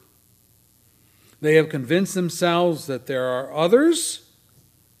 They have convinced themselves that there are others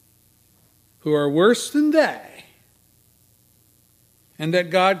who are worse than they, and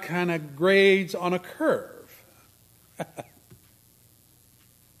that God kind of grades on a curve.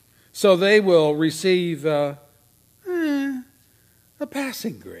 So they will receive a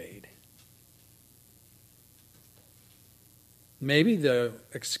passing grade. Maybe they'll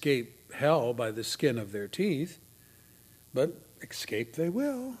escape hell by the skin of their teeth, but escape they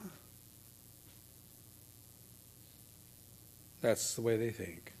will. That's the way they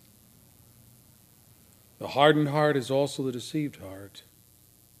think. The hardened heart is also the deceived heart.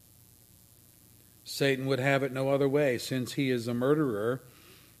 Satan would have it no other way, since he is a murderer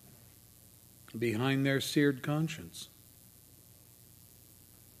behind their seared conscience.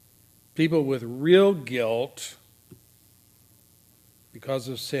 People with real guilt because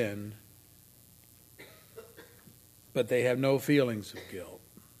of sin, but they have no feelings of guilt.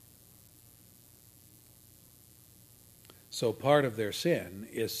 So part of their sin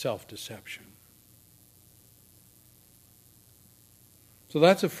is self-deception. So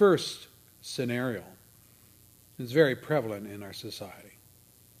that's a first scenario. It's very prevalent in our society.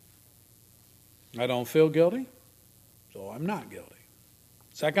 I don't feel guilty, so I'm not guilty.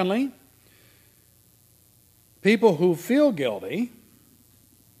 Secondly, people who feel guilty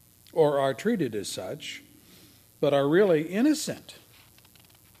or are treated as such, but are really innocent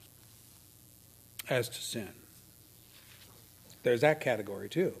as to sin. There's that category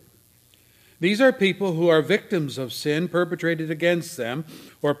too. These are people who are victims of sin perpetrated against them,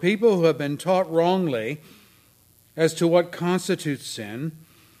 or people who have been taught wrongly as to what constitutes sin,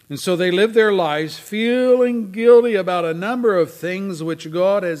 and so they live their lives feeling guilty about a number of things which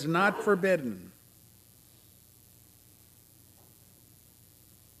God has not forbidden.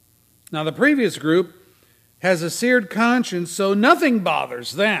 Now, the previous group has a seared conscience, so nothing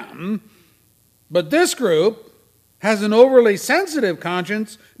bothers them. But this group has an overly sensitive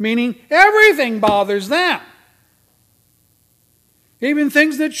conscience, meaning everything bothers them. Even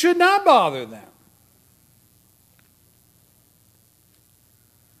things that should not bother them.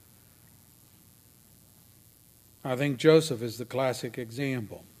 I think Joseph is the classic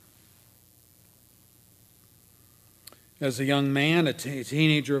example. As a young man, a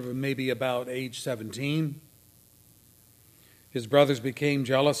teenager of maybe about age 17, his brothers became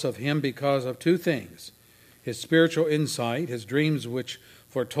jealous of him because of two things: his spiritual insight, his dreams which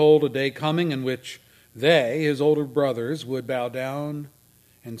foretold a day coming in which they, his older brothers, would bow down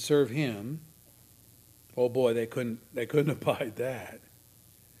and serve him. Oh boy, they couldn't abide that.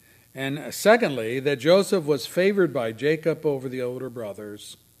 And secondly, that Joseph was favored by Jacob over the older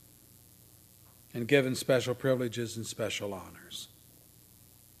brothers and given special privileges and special honors.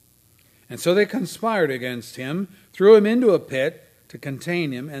 And so they conspired against him, threw him into a pit to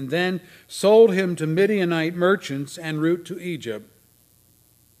contain him, and then sold him to Midianite merchants en route to Egypt,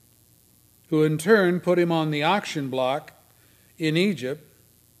 who in turn put him on the auction block in Egypt,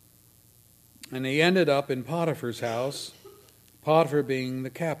 and he ended up in Potiphar's house, Potiphar being the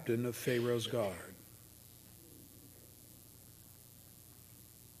captain of Pharaoh's guard.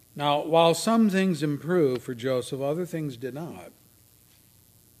 Now, while some things improved for Joseph, other things did not.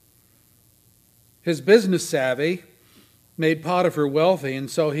 His business savvy made Potiphar wealthy,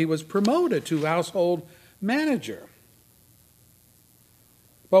 and so he was promoted to household manager.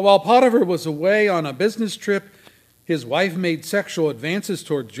 But while Potiphar was away on a business trip, his wife made sexual advances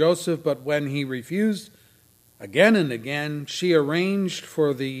toward Joseph, but when he refused again and again, she arranged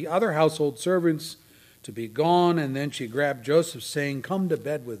for the other household servants to be gone, and then she grabbed Joseph, saying, "Come to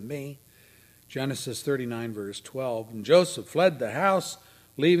bed with me." Genesis 39, verse 12. And Joseph fled the house,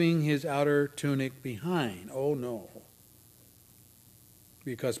 leaving his outer tunic behind. Oh no.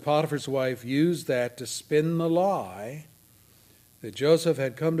 Because Potiphar's wife used that to spin the lie that Joseph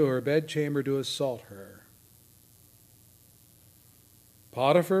had come to her bedchamber to assault her.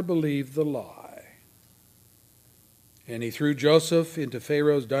 Potiphar believed the lie, and he threw Joseph into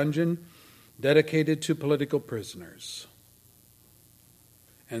Pharaoh's dungeon, dedicated to political prisoners.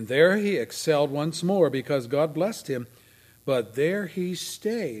 And there he excelled once more because God blessed him, but there he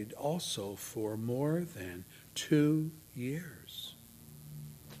stayed also for more than 2 years.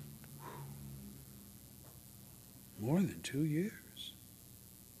 More than 2 years.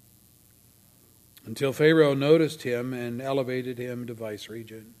 Until Pharaoh noticed him and elevated him to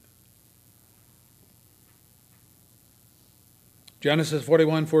vice-regent. Genesis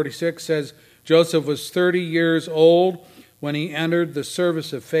 41:46 says, Joseph was 30 years old when he entered the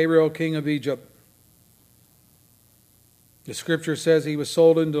service of Pharaoh, king of Egypt. The scripture says he was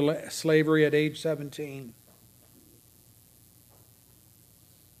sold into slavery at age 17.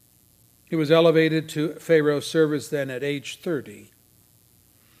 He was elevated to Pharaoh's service then at age 30.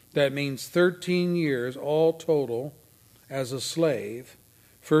 That means 13 years all total as a slave,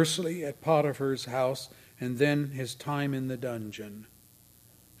 firstly at Potiphar's house and then his time in the dungeon,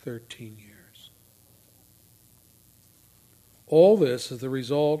 13 years. All this is the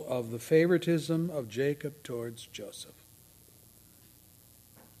result of the favoritism of Jacob towards Joseph.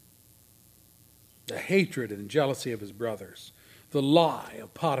 The hatred and jealousy of his brothers, the lie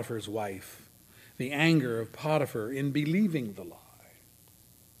of Potiphar's wife, the anger of Potiphar in believing the lie,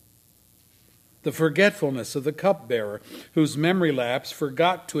 the forgetfulness of the cupbearer, whose memory lapse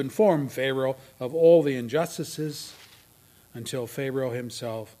forgot to inform Pharaoh of all the injustices until Pharaoh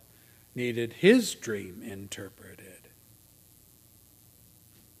himself needed his dream interpreted.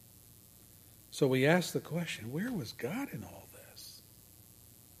 So we ask the question, where was God in all this?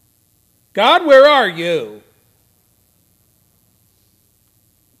 God, where are you?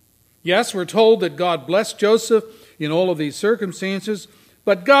 Yes, we're told that God blessed Joseph in all of these circumstances,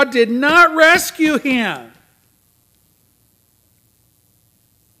 but God did not rescue him.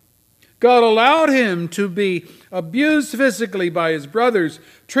 God allowed him to be abused physically by his brothers,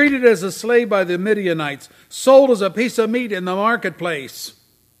 treated as a slave by the Midianites, sold as a piece of meat in the marketplace,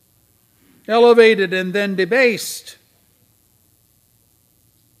 elevated and then debased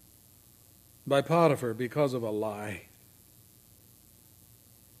by Potiphar because of a lie,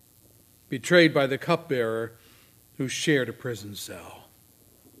 betrayed by the cupbearer who shared a prison cell.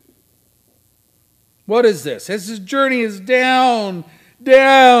 What is this? His journey is down,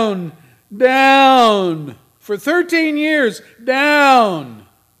 down, down. For 13 years, down.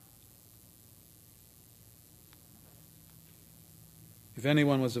 If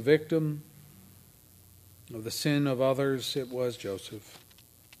anyone was a victim of the sin of others, it was Joseph.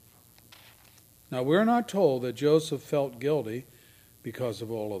 Now, we're not told that Joseph felt guilty because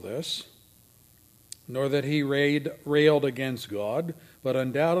of all of this, nor that he railed against God, but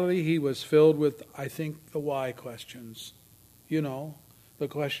undoubtedly he was filled with, I think, the why questions. You know, the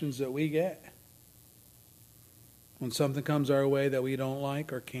questions that we get when something comes our way that we don't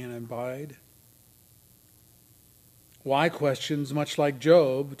like or can't abide. Why questions, much like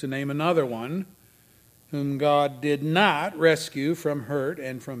Job, to name another one, whom God did not rescue from hurt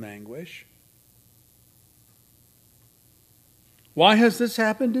and from anguish. Why has this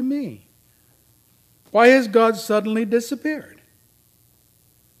happened to me? Why has God suddenly disappeared?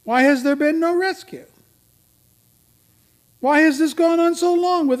 Why has there been no rescue? Why has this gone on so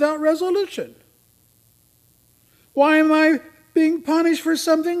long without resolution? Why am I being punished for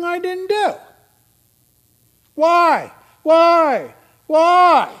something I didn't do? Why? Why?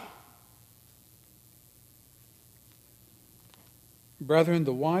 Why? Brethren,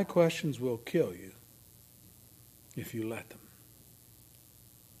 the why questions will kill you if you let them.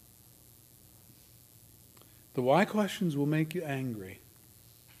 The why questions will make you angry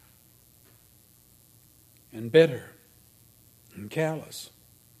and bitter and callous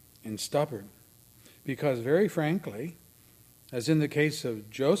and stubborn. Because very frankly, as in the case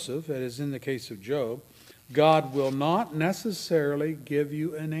of Joseph, as in the case of Job, God will not necessarily give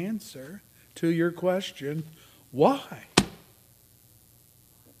you an answer to your question, why?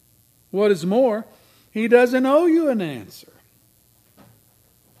 What is more, He doesn't owe you an answer.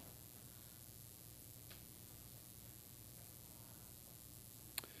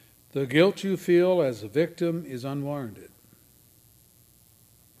 The guilt you feel as a victim is unwarranted.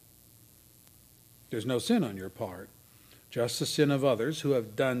 There's no sin on your part, just the sin of others who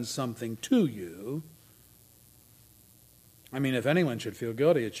have done something to you. I mean, if anyone should feel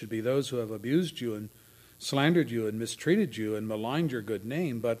guilty, it should be those who have abused you and slandered you and mistreated you and maligned your good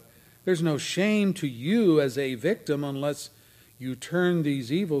name. But there's no shame to you as a victim unless you turn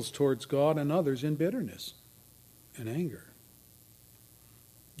these evils towards God and others in bitterness and anger.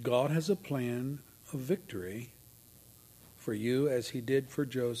 God has a plan of victory for you as He did for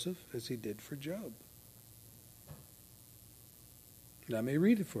Joseph, as He did for Job. Let me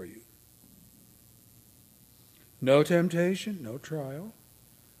read it for you. No temptation, no trial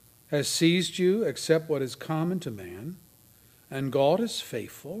has seized you except what is common to man, and God is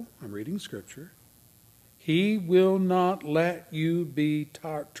faithful. I'm reading Scripture. He will not let you be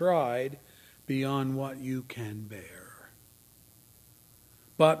tried beyond what you can bear.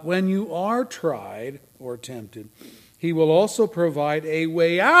 But when you are tried or tempted, He will also provide a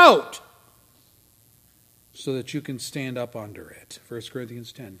way out so that you can stand up under it. 1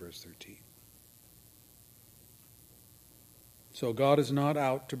 Corinthians 10, verse 13. So God is not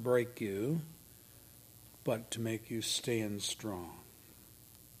out to break you, but to make you stand strong.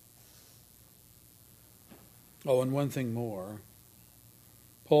 Oh, and one thing more.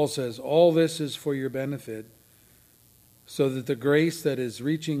 Paul says, all this is for your benefit, so that the grace that is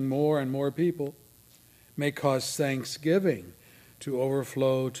reaching more and more people may cause thanksgiving to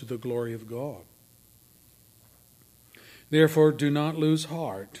overflow to the glory of God. Therefore, do not lose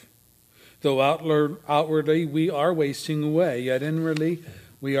heart. Though outwardly we are wasting away, yet inwardly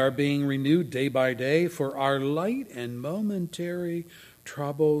we are being renewed day by day, for our light and momentary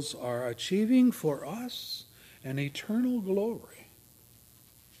troubles are achieving for us an eternal glory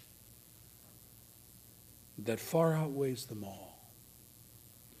that far outweighs them all.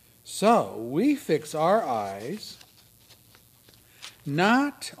 So we fix our eyes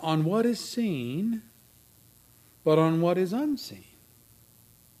not on what is seen, but on what is unseen.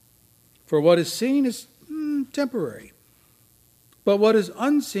 For what is seen is temporary, but what is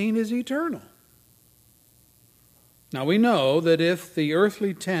unseen is eternal. Now we know that if the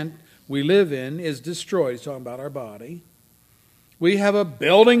earthly tent we live in is destroyed, he's talking about our body, we have a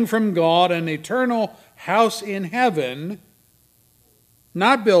building from God, an eternal house in heaven,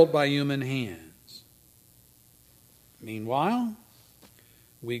 not built by human hands. Meanwhile,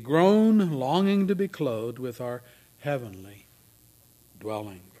 we groan, longing to be clothed with our heavenly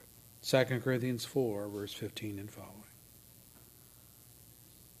dwelling. 2 Corinthians 4, verse 15 and following.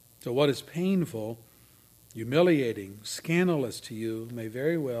 So what is painful, humiliating, scandalous to you may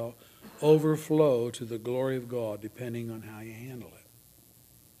very well overflow to the glory of God, depending on how you handle it.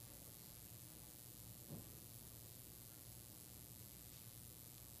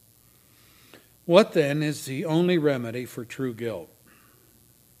 What then is the only remedy for true guilt?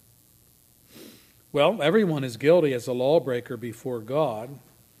 Well, everyone is guilty as a lawbreaker before God,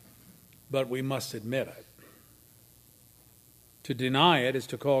 but we must admit it. To deny it is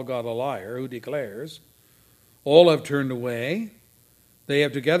to call God a liar, who declares, "All have turned away, they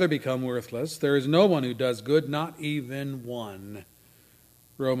have together become worthless. There is no one who does good, not even one."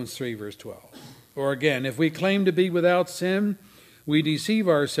 Romans 3, verse 12. Or again, if we claim to be without sin, we deceive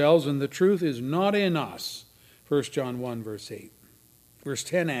ourselves and the truth is not in us. 1 John 1, verse 8. Verse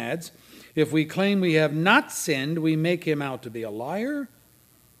 10 adds, if we claim we have not sinned, we make him out to be a liar,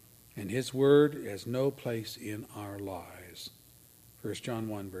 and his word has no place in our lives. 1 John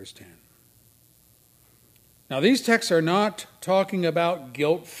 1, verse 10. Now, these texts are not talking about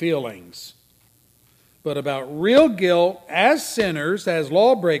guilt feelings, but about real guilt as sinners, as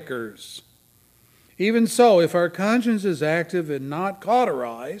lawbreakers. Even so, if our conscience is active and not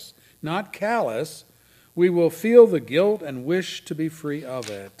cauterized, not callous, we will feel the guilt and wish to be free of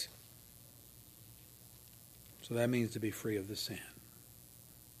it. So that means to be free of the sin.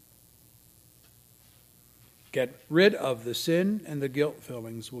 Get rid of the sin and the guilt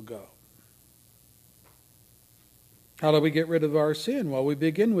feelings will go. How do we get rid of our sin? Well, we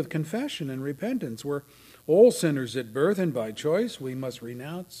begin with confession and repentance. We're all sinners at birth, and by choice we must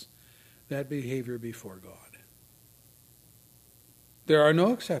renounce that behavior before God. There are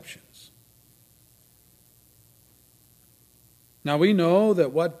no exceptions. Now we know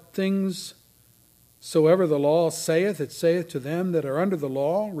that what things soever the law saith, it saith to them that are under the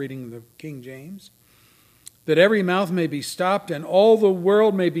law, reading the King James, that every mouth may be stopped and all the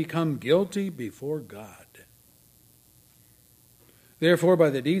world may become guilty before God. Therefore, by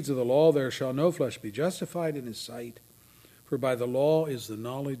the deeds of the law there shall no flesh be justified in his sight, for by the law is the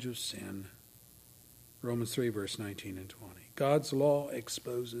knowledge of sin. Romans 3, verse 19 and 20. God's law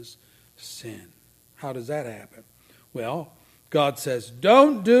exposes sin. How does that happen? Well, God says,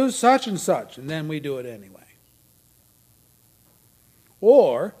 don't do such and such, and then we do it anyway.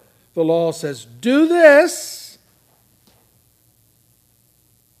 Or the law says, do this,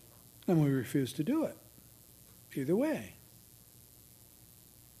 and we refuse to do it. Either way,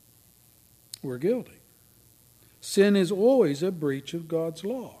 we're guilty. Sin is always a breach of God's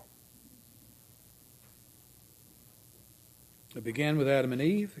law. It began with Adam and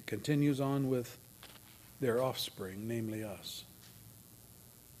Eve. It continues on with their offspring, namely us.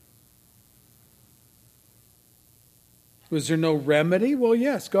 Was there no remedy? Well,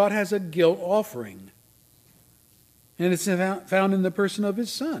 yes, God has a guilt offering. And it's found in the person of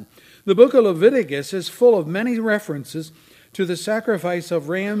his Son. The book of Leviticus is full of many references to the sacrifice of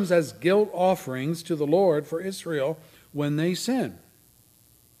rams as guilt offerings to the Lord for Israel when they sin.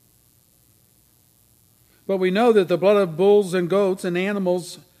 But we know that the blood of bulls and goats and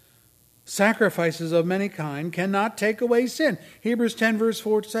animals, sacrifices of many kind, cannot take away sin. Hebrews 10 verse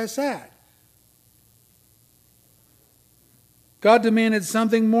 4 says that. God demanded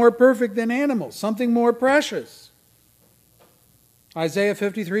something more perfect than animals, something more precious. Isaiah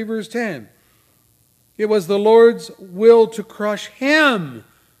 53 verse 10. It was the Lord's will to crush him,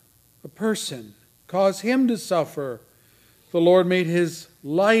 a person, cause him to suffer. The Lord made his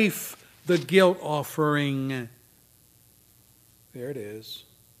life the guilt offering. There it is.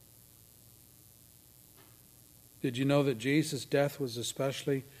 Did you know that Jesus' death was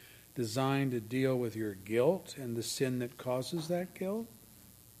especially designed to deal with your guilt and the sin that causes that guilt?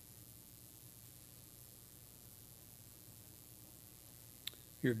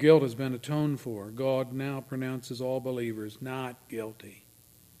 Your guilt has been atoned for. God now pronounces all believers not guilty.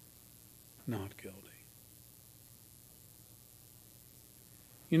 Not guilty.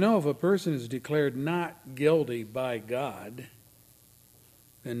 You know, if a person is declared not guilty by God,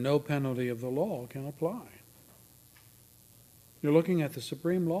 then no penalty of the law can apply. You're looking at the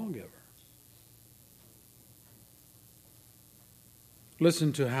supreme lawgiver.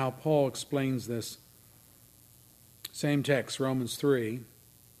 Listen to how Paul explains this. Same text, Romans 3.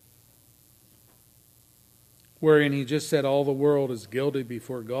 wherein he just said all the world is guilty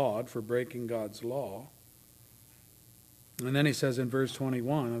before God for breaking God's law. And then he says in verse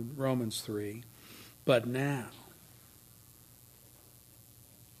 21 of Romans 3, But now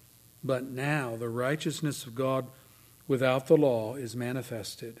the righteousness of God without the law is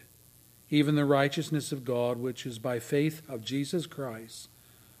manifested, even the righteousness of God which is by faith of Jesus Christ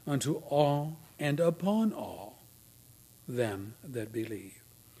unto all and upon all them that believe.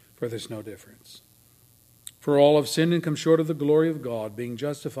 For there's no difference. For all have sinned and come short of the glory of God, being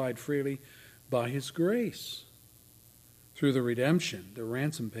justified freely by his grace, through the redemption, the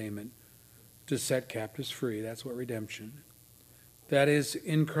ransom payment, to set captives free. That's what redemption. That is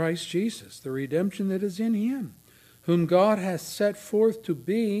in Christ Jesus, the redemption that is in him, whom God has set forth to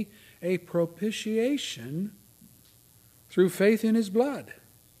be a propitiation through faith in his blood,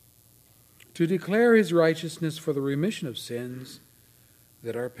 to declare his righteousness for the remission of sins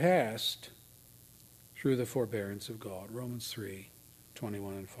that are past through the forbearance of God. Romans 3,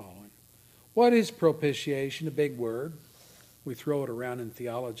 21 and following. What is propitiation? A big word. We throw it around in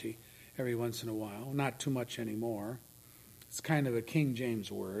theology every once in a while. Not too much anymore. It's kind of a King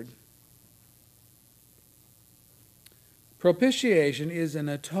James word. Propitiation is an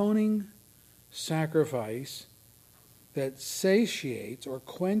atoning sacrifice that satiates or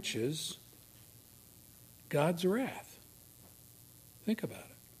quenches God's wrath. Think about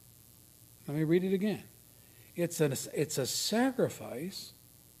it. Let me read it again. It's a sacrifice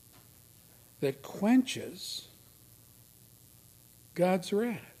that quenches God's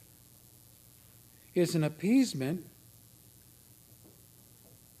wrath. It's an appeasement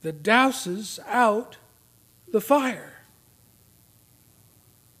that douses out the fire.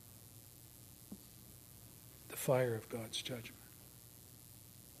 The fire of God's judgment.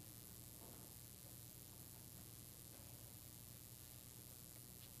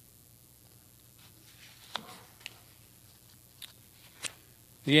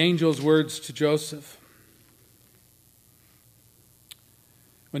 The angel's words to Joseph.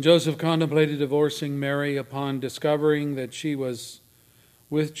 When Joseph contemplated divorcing Mary upon discovering that she was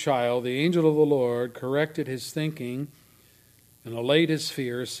with child, the angel of the Lord corrected his thinking and allayed his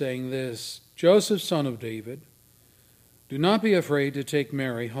fears, saying this, Joseph, son of David, do not be afraid to take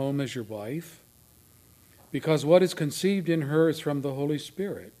Mary home as your wife, because what is conceived in her is from the Holy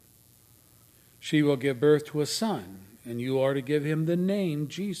Spirit. She will give birth to a son, and you are to give him the name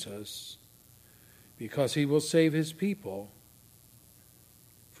Jesus, because he will save his people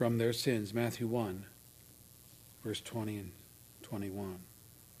from their sins. Matthew 1, verse 20 and 21.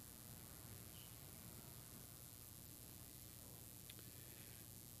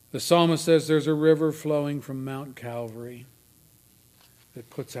 The psalmist says there's a river flowing from Mount Calvary that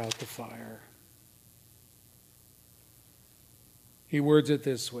puts out the fire. He words it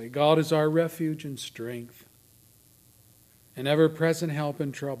this way, God is our refuge and strength, an ever-present help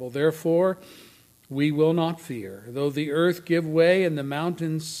in trouble. Therefore, we will not fear, though the earth give way and the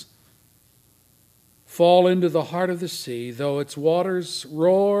mountains fall into the heart of the sea, though its waters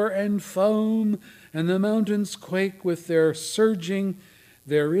roar and foam and the mountains quake with their surging,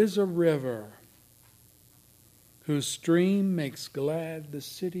 there is a river whose stream makes glad the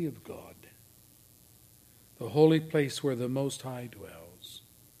city of God, the holy place where the Most High dwells.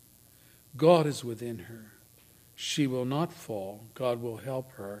 God is within her. She will not fall. God will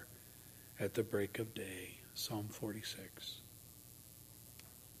help her at the break of day. Psalm 46.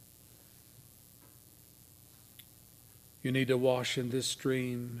 You need to wash in this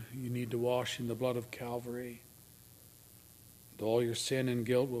stream. You need to wash in the blood of Calvary. And all your sin and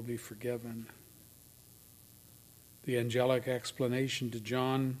guilt will be forgiven. The angelic explanation to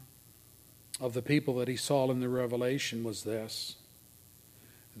John of the people that he saw in the Revelation was this.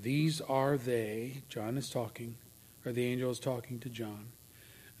 These are they, John is talking, or the angel is talking to John.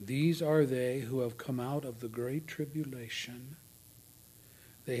 These are they who have come out of the great tribulation.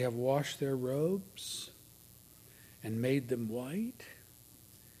 They have washed their robes and made them white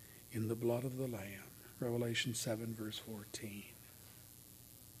in the blood of the Lamb. Revelation 7, verse 14.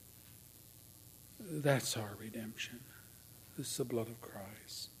 That's our redemption. This is the blood of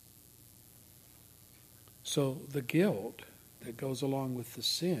Christ. So the guilt that goes along with the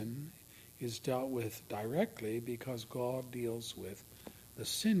sin is dealt with directly because God deals with the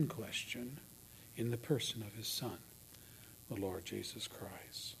sin question in the person of his Son, the Lord Jesus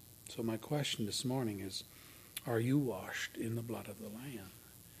Christ. So my question this morning is, are you washed in the blood of the Lamb?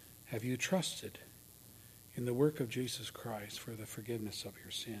 Have you trusted in the work of Jesus Christ for the forgiveness of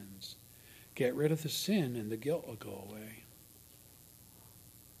your sins? Get rid of the sin and the guilt will go away.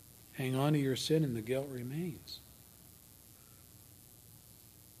 Hang on to your sin and the guilt remains.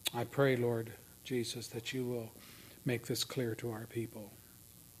 I pray, Lord, Jesus, that you will make this clear to our people.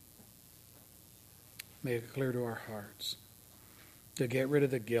 Make it clear to our hearts. To get rid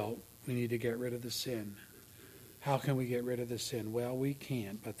of the guilt, we need to get rid of the sin. How can we get rid of the sin? Well, we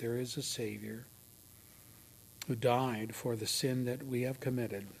can't, but there is a Savior who died for the sin that we have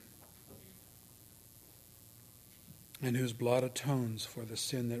committed, and whose blood atones for the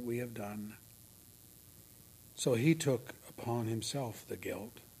sin that we have done. So he took upon himself the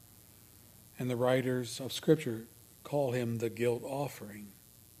guilt. And the writers of Scripture call him the guilt offering.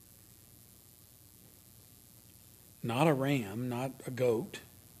 Not a ram, not a goat,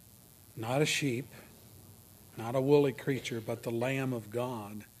 not a sheep, not a woolly creature, but the Lamb of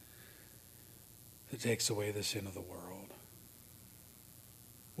God that takes away the sin of the world.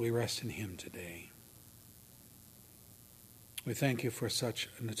 We rest in him today. We thank you for such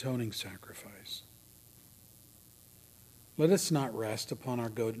an atoning sacrifice. Let us not rest upon our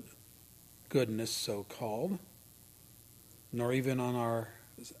goodness, so-called, nor even on our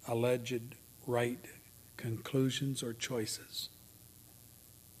alleged right conclusions or choices.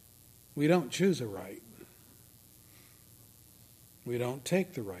 We don't choose a right. We don't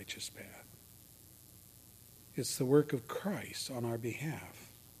take the righteous path. It's the work of Christ on our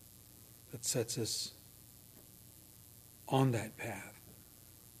behalf that sets us on that path.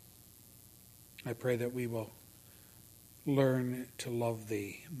 I pray that we will learn to love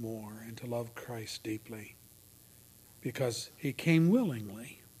thee more and to love Christ deeply, because he came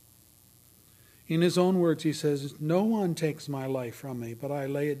willingly. In his own words, he says, "No one takes my life from me, but I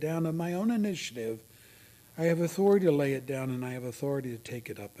lay it down on my own initiative. I have authority to lay it down, and I have authority to take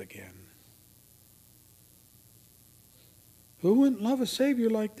it up again." Who wouldn't love a Savior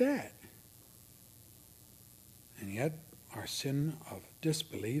like that? And yet, our sin of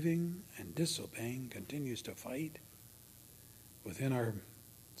disbelieving and disobeying continues to fight within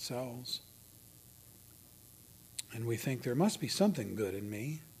ourselves. And we think there must be something good in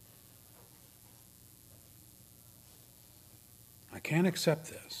me. I can't accept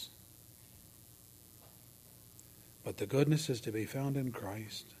this. But the goodness is to be found in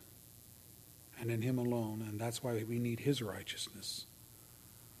Christ and in him alone, and that's why we need his righteousness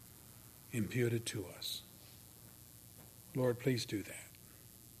imputed to us. Lord, please do that.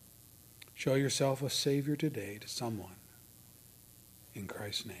 Show yourself a Savior today to someone. In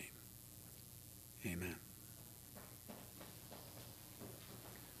Christ's name, amen.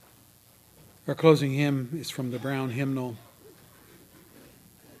 Our closing hymn is from the Brown hymnal,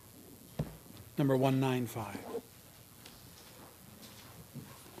 number 195.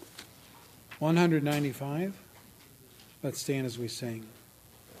 195. Let's stand as we sing.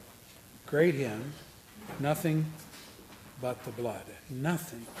 Great hymn, Nothing But the Blood.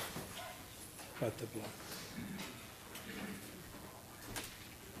 Nothing but the blood.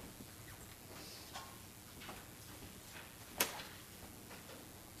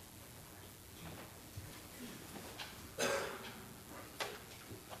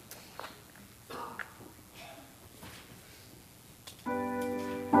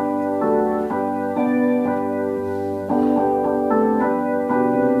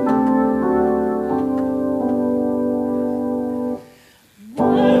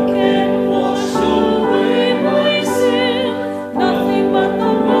 What can wash away my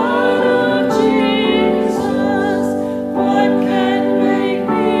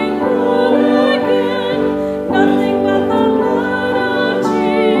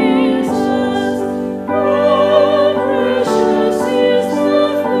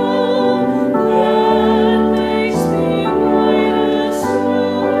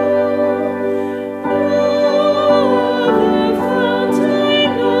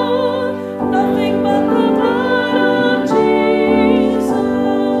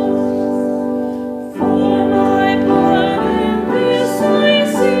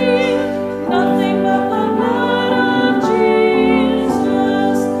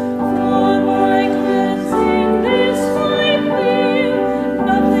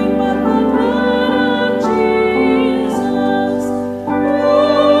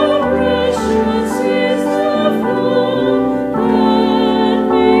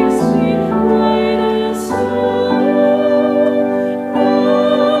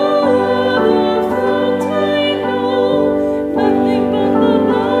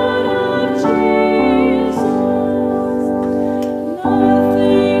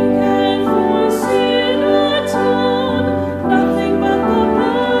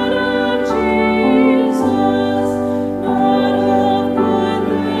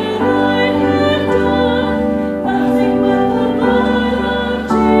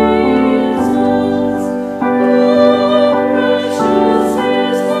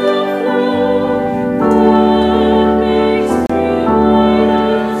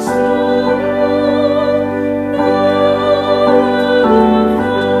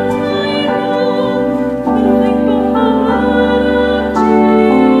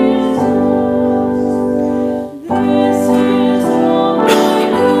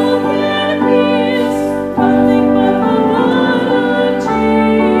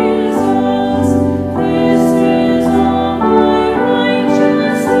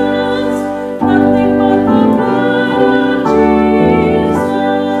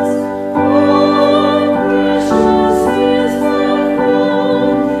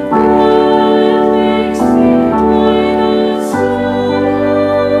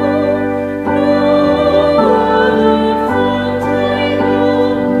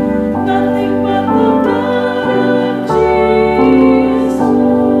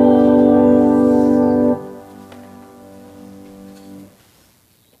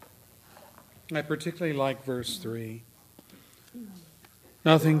particularly like verse 3.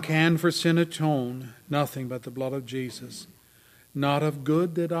 Nothing can for sin atone, nothing but the blood of Jesus. Not of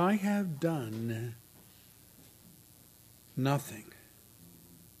good that I have done, nothing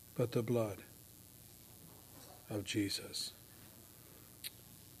but the blood of Jesus.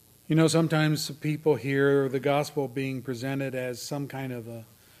 You know, sometimes people hear the gospel being presented as some kind of a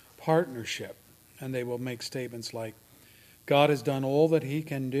partnership, and they will make statements like, God has done all that he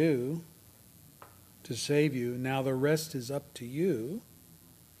can do to save you. Now the rest is up to you.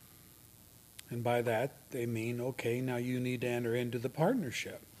 And by that, they mean, okay, now you need to enter into the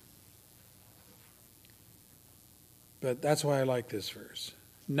partnership. But that's why I like this verse.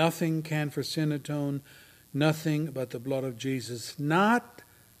 Nothing can for sin atone, nothing but the blood of Jesus, not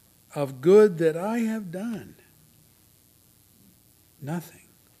of good that I have done. Nothing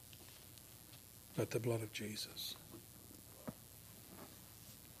but the blood of Jesus.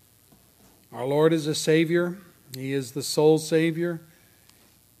 Our Lord is a Savior. He is the sole Savior.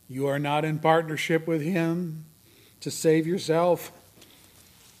 You are not in partnership with him to save yourself,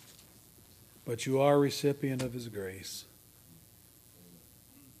 but you are a recipient of his grace.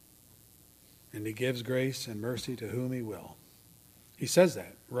 And he gives grace and mercy to whom he will. He says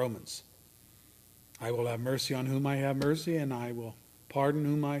that, Romans. I will have mercy on whom I have mercy, and I will pardon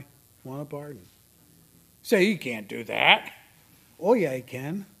whom I want to pardon. Say, he can't do that. Oh, yeah, he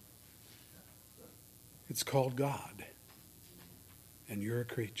can. It's called God. And you're a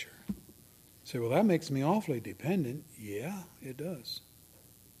creature. Say, well, that makes me awfully dependent. Yeah, it does.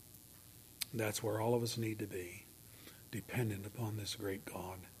 That's where all of us need to be. Dependent upon this great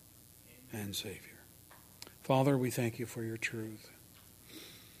God and Savior. Father, we thank you for your truth.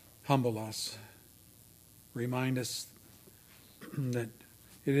 Humble us. Remind us that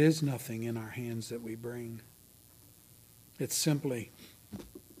it is nothing in our hands that we bring. It's simply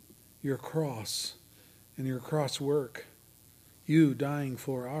your cross and your cross work. You dying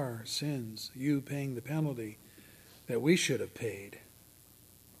for our sins. You paying the penalty that we should have paid.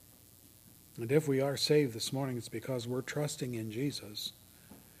 And if we are saved this morning, it's because we're trusting in Jesus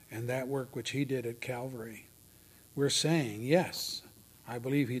and that work which he did at Calvary. We're saying, yes, I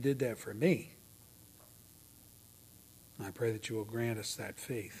believe he did that for me. I pray that you will grant us that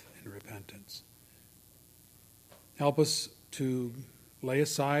faith and repentance. Help us to lay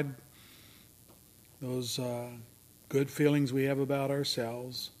aside those good feelings we have about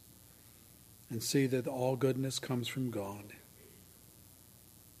ourselves and see that all goodness comes from God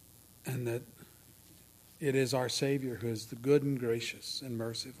and that it is our Savior who is the good and gracious and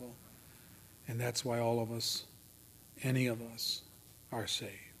merciful, and that's why all of us, any of us, are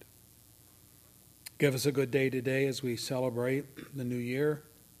saved. Give us a good day today as we celebrate the new year,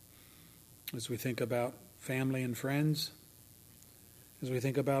 as we think about family and friends, as we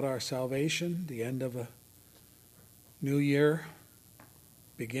think about our salvation, the end of a new year,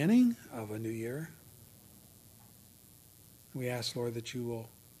 beginning of a new year. We ask, Lord, that you will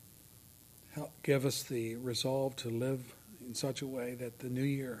help give us the resolve to live in such a way that the new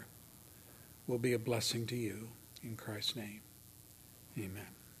year will be a blessing to you. In Christ's name, amen.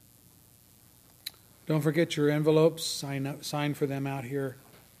 Don't forget your envelopes. Sign for them out here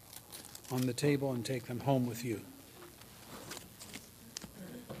on the table and take them home with you.